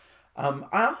need.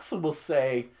 I also will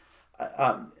say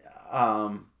that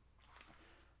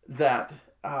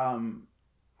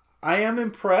I am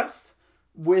impressed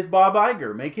with Bob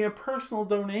Iger making a personal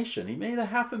donation. He made a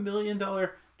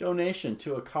 $500,000 donation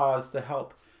to a cause to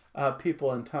help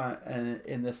people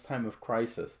in this time of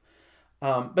crisis.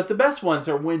 But the best ones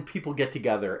are when people get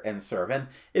together and serve. And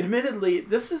admittedly,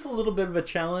 this is a little bit of a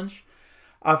challenge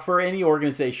for any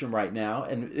organization right now,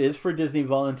 and it is for Disney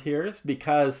volunteers,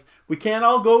 because we can't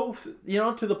all go,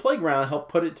 to the playground and help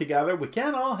put it together. We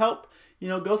can't all help,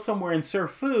 go somewhere and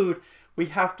serve food. We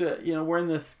have to, we're in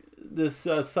this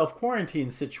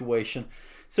self-quarantine situation.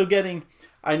 So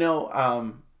I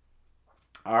know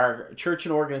our church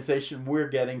and organization, we're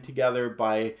getting together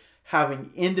by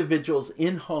having individuals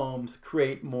in homes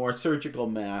create more surgical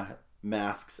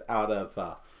masks out of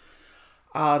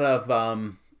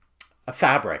a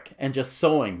fabric, and just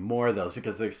sewing more of those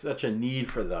because there's such a need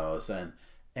for those,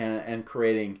 and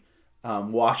creating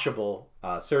washable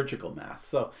surgical masks.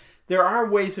 So there are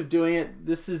ways of doing it.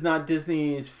 This is not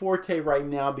Disney's forte right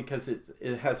now because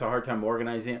it has a hard time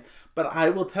organizing it. But I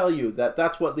will tell you that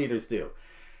that's what leaders do.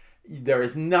 There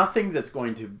is nothing that's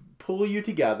going to pull you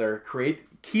together,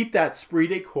 keep that esprit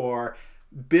de corps,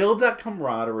 build that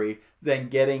camaraderie, then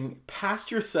getting past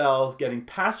yourselves, getting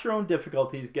past your own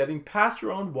difficulties, getting past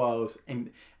your own woes,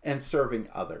 and serving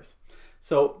others.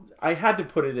 So I had to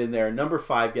put it in there. Number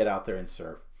 5, get out there and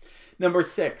serve. Number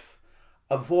 6,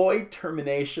 avoid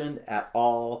termination at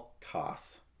all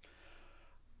costs.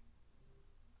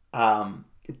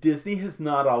 Disney has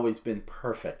not always been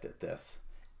perfect at this.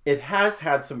 It has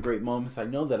had some great moments. I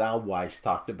know that Al Weiss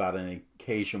talked about an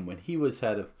occasion when he was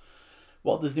head of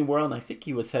Walt Disney World, and I think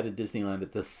he was head of Disneyland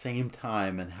at the same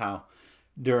time, and how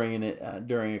during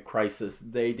a crisis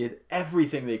they did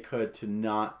everything they could to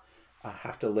not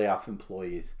have to lay off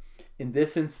employees. In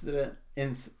this instance,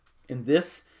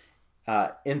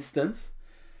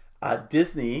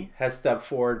 Disney has stepped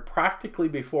forward practically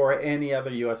before any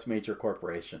other U.S. major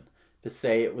corporation to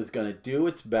say it was going to do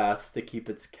its best to keep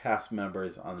its cast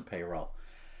members on the payroll.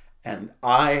 And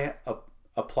I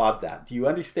applaud that. Do you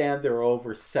understand there are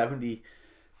over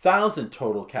 70,000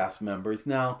 total cast members?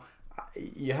 Now,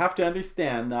 you have to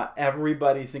understand not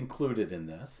everybody's included in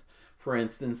this. For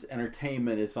instance,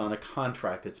 entertainment is on a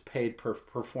contract. It's paid per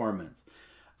performance.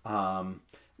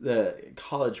 The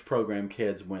college program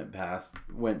kids went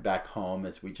back home,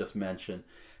 as we just mentioned.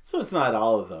 So it's not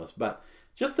all of those. But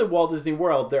just at Walt Disney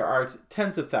World, there are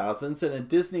tens of thousands. And at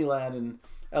Disneyland and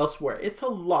elsewhere, it's a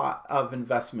lot of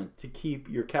investment to keep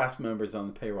your cast members on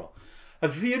the payroll. A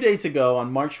few days ago,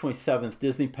 on March 27th,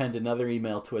 Disney penned another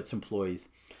email to its employees.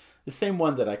 The same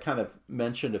one that I kind of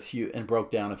mentioned and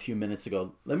broke down a few minutes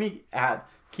ago. Let me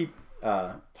keep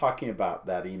talking about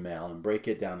that email and break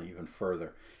it down even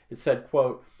further. It said,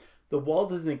 quote, "The Walt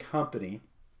Disney Company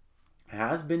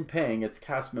has been paying its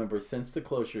cast members since the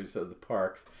closures of the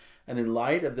parks, and in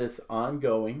light of this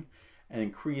ongoing and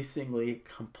increasingly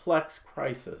complex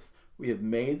crisis, we have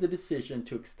made the decision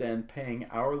to extend paying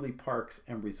hourly parks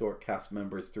and resort cast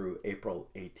members through April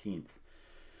 18th.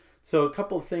 So a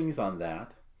couple of things on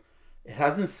that. It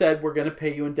hasn't said we're going to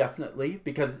pay you indefinitely,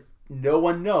 because no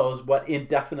one knows what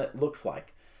indefinite looks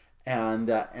like.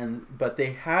 But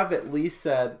they have at least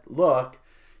said, look,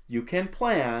 you can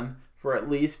plan for at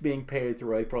least being paid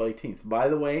through April 18th. By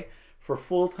the way, for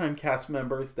full-time cast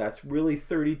members, that's really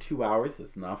 32 hours.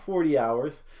 It's not 40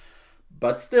 hours.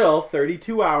 But still,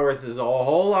 32 hours is a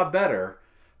whole lot better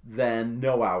than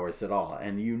no hours at all.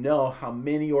 And you know how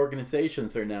many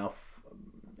organizations are now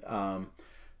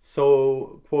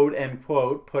so, quote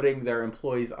unquote, putting their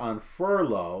employees on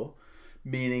furlough,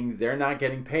 meaning they're not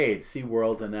getting paid.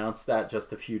 SeaWorld announced that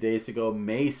just a few days ago.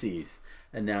 Macy's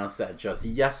announced that just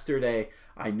yesterday.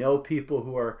 I know people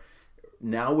who are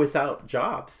now without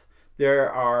jobs.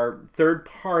 There are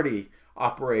third-party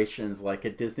operations like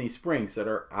at Disney Springs that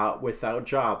are out without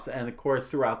jobs. And of course,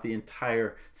 throughout the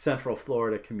entire Central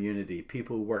Florida community,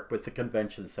 people who work with the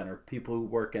convention center, people who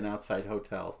work in outside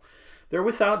hotels, they're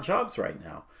without jobs right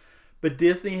now. But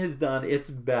Disney has done its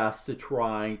best to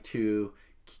try to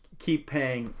keep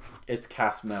paying its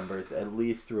cast members at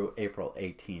least through April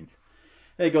 18th.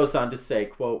 And it goes on to say,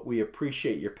 quote, "We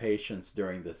appreciate your patience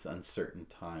during this uncertain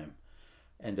time."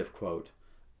 End of quote.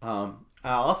 I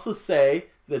also say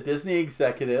the Disney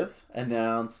executives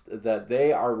announced that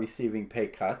they are receiving pay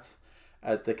cuts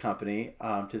at the company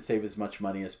to save as much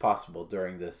money as possible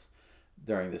during this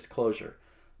closure.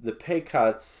 The pay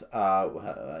cuts,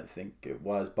 I think it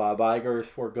was Bob Iger is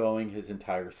foregoing his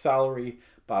entire salary.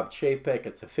 Bob Chapek,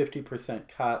 it's a 50%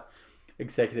 cut.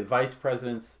 Executive vice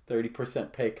presidents,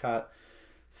 30% pay cut.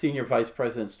 Senior vice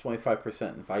presidents,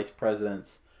 25%, and vice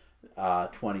presidents,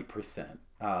 20%.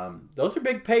 Those are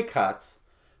big pay cuts.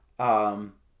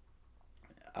 Some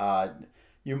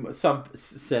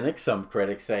cynics, some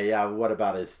critics say, yeah, what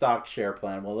about his stock share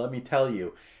plan? Well, let me tell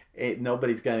you,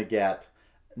 nobody's going to get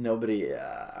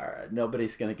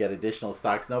additional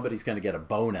stocks. Nobody's going to get a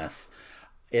bonus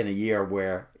in a year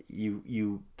where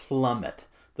you plummet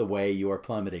the way you are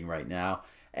plummeting right now.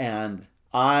 And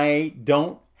I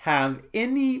don't have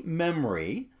any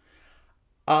memory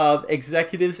of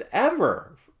executives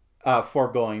ever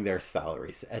foregoing their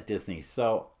salaries at Disney.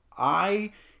 So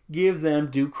I give them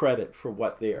due credit for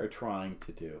what they are trying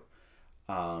to do.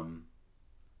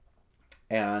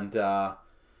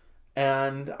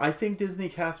 And I think Disney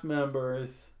cast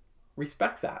members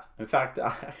respect that. In fact,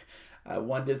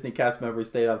 one Disney cast member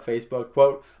stated on Facebook,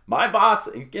 quote, "My boss,"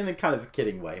 in a kind of a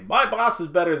kidding way, "my boss is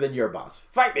better than your boss.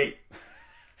 Fight me."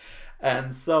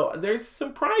 And so there's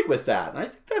some pride with that. And I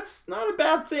think that's not a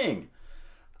bad thing.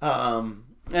 And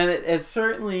it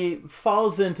certainly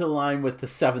falls into line with the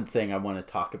seventh thing I want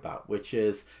to talk about, which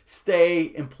is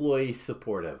stay employee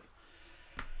supportive.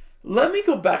 Let me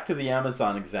go back to the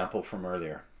Amazon example from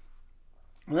earlier.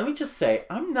 Let me just say,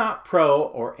 I'm not pro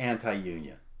or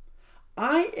anti-union.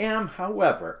 I am,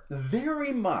 however,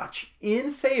 very much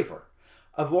in favor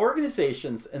of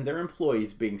organizations and their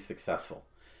employees being successful.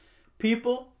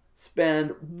 People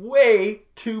spend way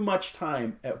too much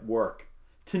time at work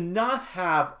to not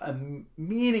have a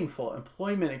meaningful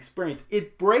employment experience.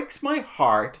 It breaks my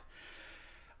heart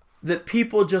that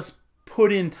people just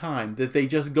put in time, that they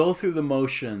just go through the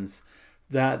motions,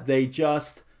 that they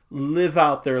just live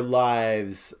out their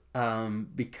lives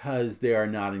because they are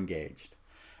not engaged.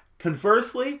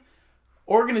 Conversely,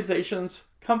 organizations,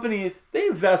 companies, they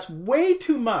invest way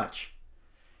too much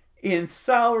in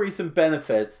salaries and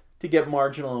benefits to get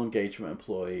marginal engagement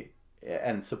employee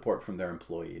and support from their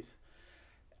employees.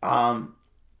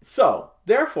 So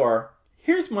therefore,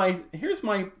 here's my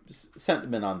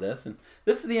sentiment on this, and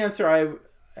this is the answer I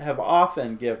have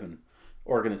often given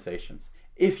organizations.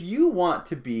 If you want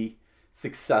to be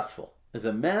successful as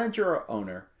a manager or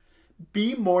owner,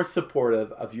 be more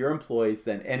supportive of your employees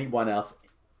than anyone else,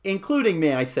 including,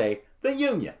 may I say, the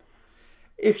union.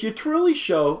 If you truly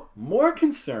show more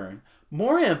concern,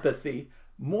 more empathy,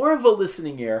 more of a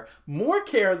listening ear, more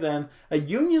care than a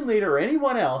union leader or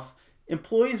anyone else,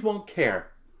 employees won't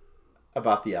care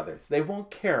about the others. They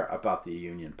won't care about the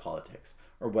union politics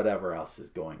or whatever else is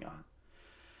going on.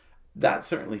 That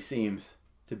certainly seems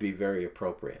to be very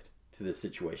appropriate to the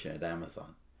situation at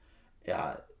Amazon.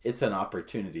 It's an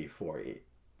opportunity for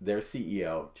their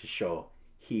CEO to show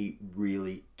he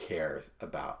really cares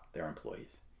about their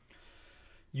employees.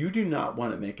 You do not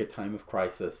want to make a time of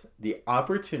crisis the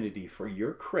opportunity for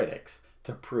your critics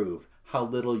to prove how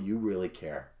little you really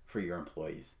care for your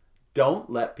employees. Don't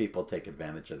let people take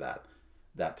advantage of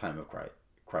that time of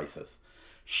crisis.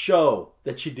 Show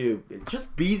that you do.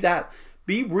 Just be that.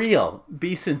 Be real.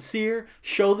 Be sincere.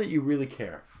 Show that you really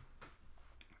care.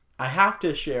 I have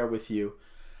to share with you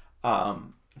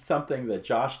something that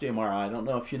Josh D'Amaro, I don't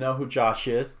know if you know who Josh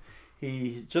is.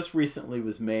 He just recently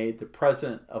was made the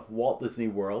president of Walt Disney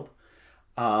World.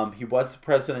 He was the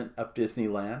president of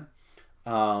Disneyland.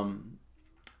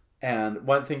 And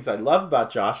one of the things I love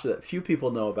about Josh that few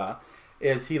people know about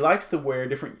is he likes to wear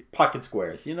different pocket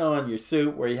squares. You know, on your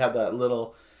suit where you have that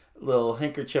little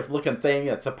handkerchief looking thing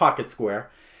that's a pocket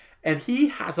square. And he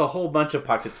has a whole bunch of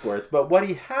pocket squares. But what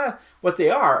they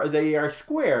are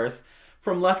squares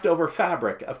from leftover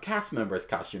fabric of cast members'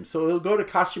 costumes. So he'll go to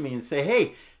costuming and say,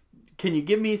 hey, can you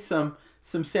give me some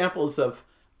samples of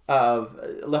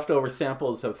leftover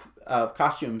samples of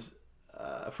costumes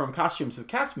from costumes of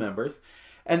cast members?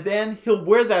 And then he'll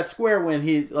wear that square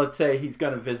when let's say he's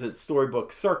going to visit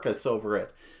Storybook Circus over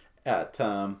at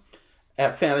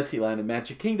Fantasyland and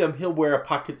Magic Kingdom. He'll wear a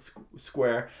pocket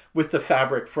square with the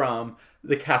fabric from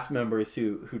the cast members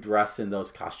who dress in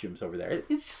those costumes over there.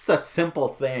 It's just a simple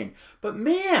thing, but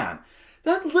man,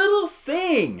 that little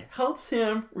thing helps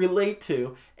him relate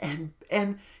to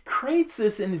and creates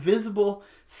this invisible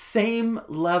same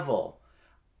level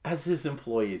as his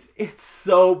employees. It's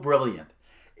so brilliant.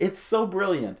 It's so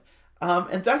brilliant.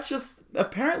 And that's just,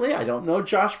 apparently, I don't know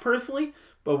Josh personally,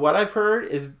 but what I've heard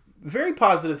is very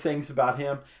positive things about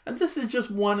him. And this is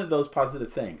just one of those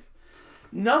positive things.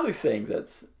 Another thing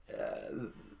that's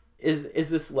is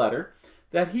this letter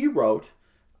that he wrote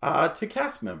to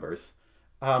cast members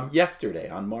yesterday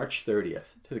on March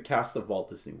 30th to the cast of Walt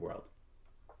Disney World.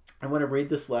 I want to read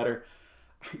this letter.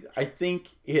 I think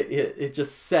it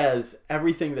just says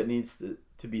everything that needs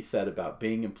to be said about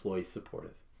being employee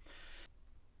supportive.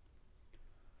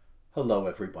 Hello,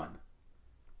 everyone.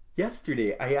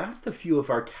 Yesterday, I asked a few of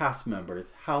our cast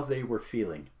members how they were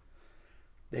feeling.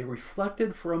 They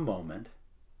reflected for a moment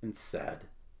and said,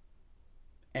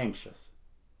 anxious,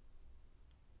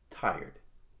 tired,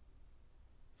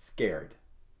 scared,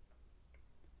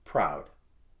 proud,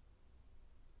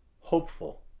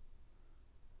 hopeful,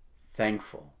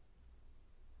 thankful.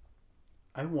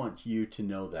 I want you to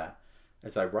know that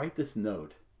as I write this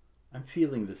note, I'm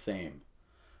feeling the same.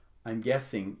 I'm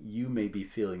guessing you may be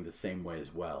feeling the same way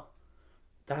as well.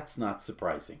 That's not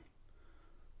surprising.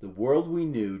 The world we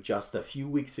knew just a few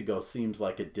weeks ago seems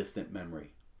like a distant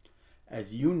memory.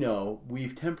 As you know,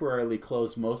 we've temporarily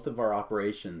closed most of our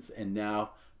operations, and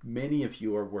now many of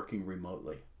you are working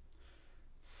remotely.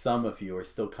 Some of you are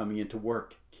still coming into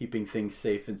work, keeping things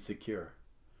safe and secure,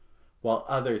 while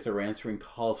others are answering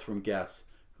calls from guests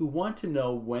who want to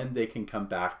know when they can come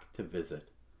back to visit.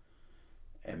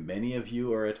 And many of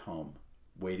you are at home,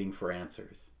 waiting for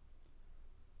answers.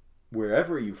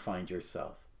 Wherever you find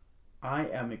yourself, I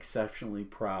am exceptionally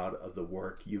proud of the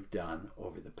work you've done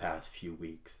over the past few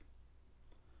weeks.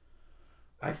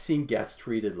 I've seen guests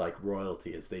treated like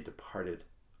royalty as they departed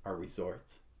our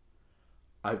resorts.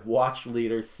 I've watched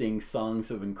leaders sing songs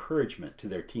of encouragement to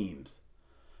their teams.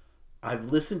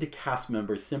 I've listened to cast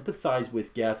members sympathize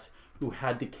with guests who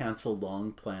had to cancel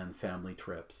long-planned family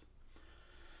trips.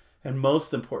 And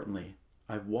most importantly,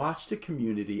 I've watched a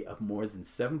community of more than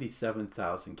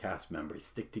 77,000 cast members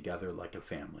stick together like a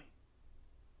family.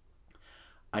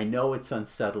 I know it's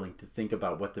unsettling to think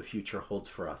about what the future holds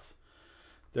for us.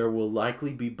 There will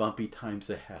likely be bumpy times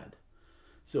ahead.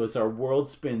 So as our world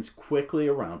spins quickly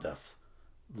around us,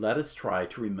 let us try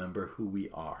to remember who we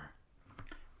are.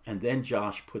 And then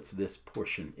Josh puts this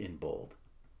portion in bold.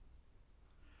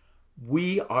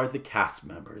 We are the cast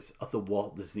members of the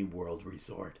Walt Disney World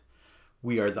Resort.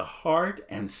 We are the heart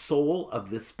and soul of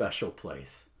this special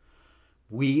place.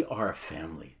 We are a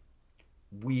family.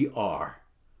 We are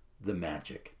the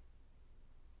magic.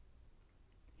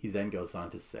 He then goes on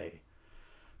to say,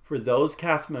 for those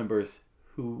cast members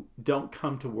who don't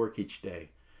come to work each day,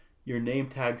 your name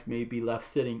tags may be left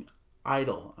sitting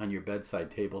idle on your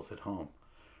bedside tables at home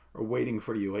or waiting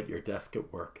for you at your desk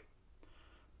at work.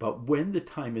 But when the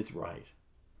time is right,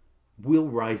 we'll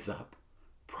rise up,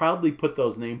 proudly put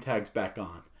those name tags back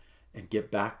on, and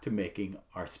get back to making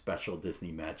our special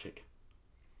Disney magic.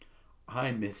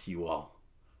 I miss you all.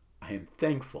 I am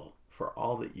thankful for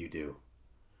all that you do.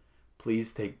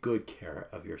 Please take good care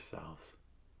of yourselves.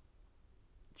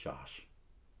 Josh.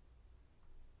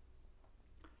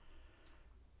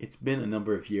 It's been a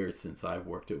number of years since I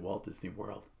worked at Walt Disney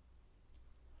World.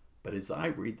 But as I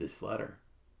read this letter,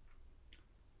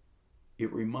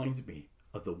 it reminds me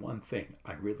of the one thing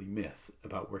I really miss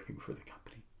about working for the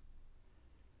company.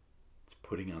 It's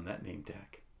putting on that name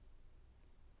tag.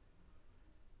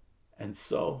 And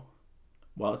so,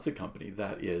 while it's a company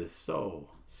that is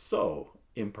so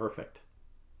imperfect,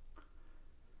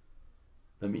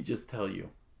 let me just tell you,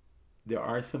 there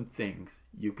are some things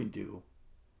you can do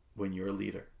when you're a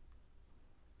leader.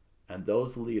 And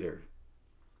those leadership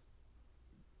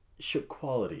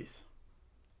qualities,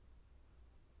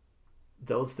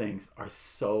 those things are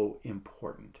so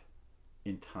important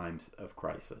in times of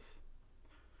crisis,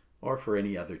 or for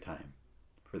any other time,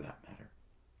 for that matter.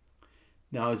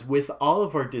 Now, as with all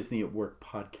of our Disney at Work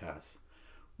podcasts,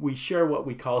 we share what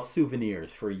we call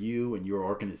souvenirs for you and your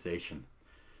organization.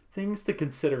 Things to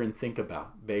consider and think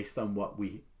about based on what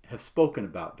we have spoken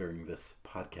about during this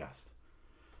podcast.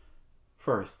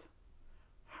 First,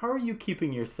 how are you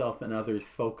keeping yourself and others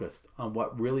focused on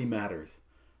what really matters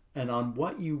and on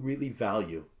what you really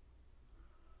value?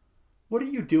 What are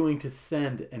you doing to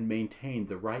send and maintain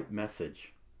the right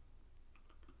message?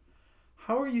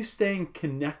 How are you staying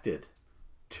connected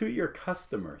to your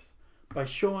customers by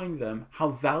showing them how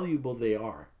valuable they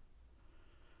are?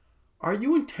 Are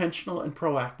you intentional and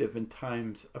proactive in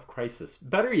times of crisis?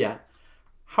 Better yet,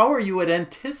 how are you at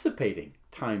anticipating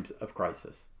times of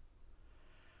crisis?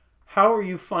 How are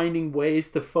you finding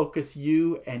ways to focus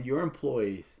you and your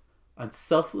employees on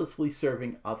selflessly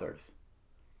serving others?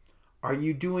 Are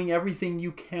you doing everything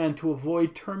you can to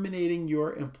avoid terminating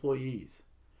your employees?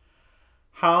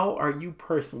 How are you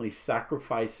personally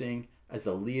sacrificing as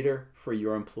a leader for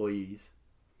your employees?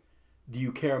 Do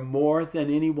you care more than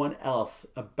anyone else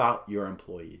about your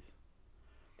employees?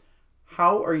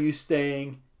 How are you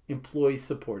staying employee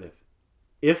supportive?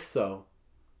 If so,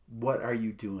 what are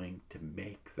you doing to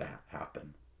make that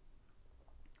happen?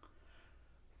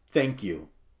 Thank you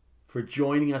for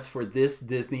joining us for this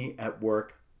Disney at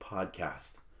Work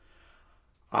podcast.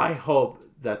 I hope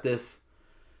that this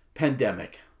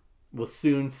pandemic will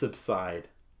soon subside,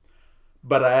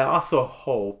 but I also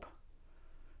hope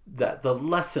that the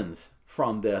lessons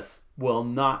from this will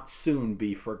not soon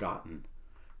be forgotten.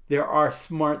 There are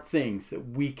smart things that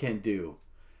we can do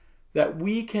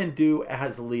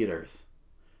as leaders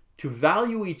to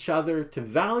value each other, to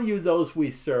value those we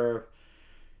serve,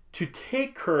 to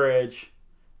take courage,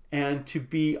 and to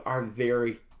be our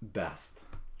very best.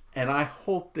 And I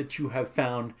hope that you have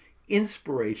found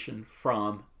inspiration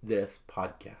from this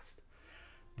podcast.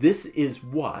 This is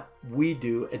what we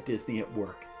do at Disney at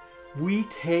Work. We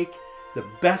take the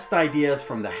best ideas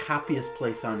from the happiest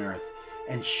place on earth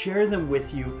and share them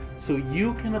with you so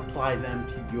you can apply them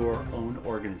to your own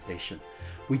organization.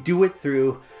 We do it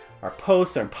through our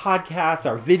posts, our podcasts,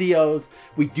 our videos.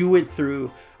 We do it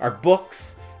through our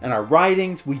books and our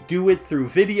writings. We do it through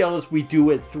videos. We do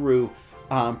it through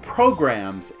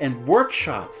programs and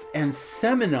workshops and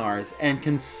seminars and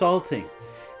consulting.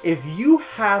 If you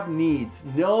have needs,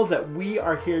 know that we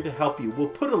are here to help you. We'll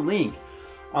put a link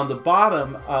on the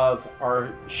bottom of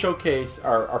our showcase,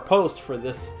 our post for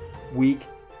this week,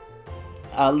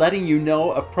 letting you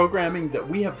know of programming that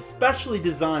we have specially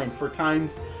designed for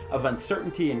times of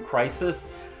uncertainty and crisis.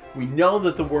 We know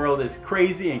that the world is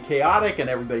crazy and chaotic and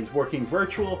everybody's working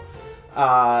virtual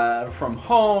from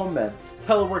home and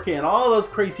teleworking and all those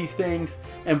crazy things.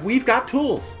 And we've got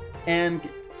tools and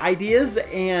ideas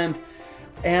and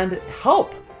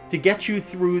help to get you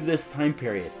through this time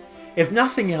period. If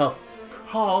nothing else,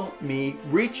 call me,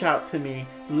 reach out to me,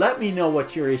 let me know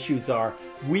what your issues are.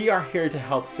 We are here to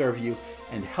help serve you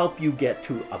and help you get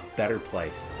to a better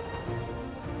place.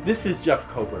 This is Jeff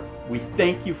Kober. We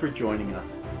thank you for joining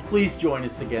us. Please join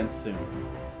us again soon.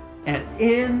 And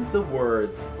in the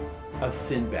words of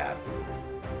Sinbad,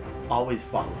 always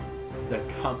follow the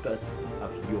compass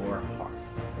of your heart.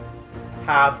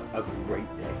 Have a great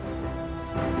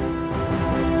day.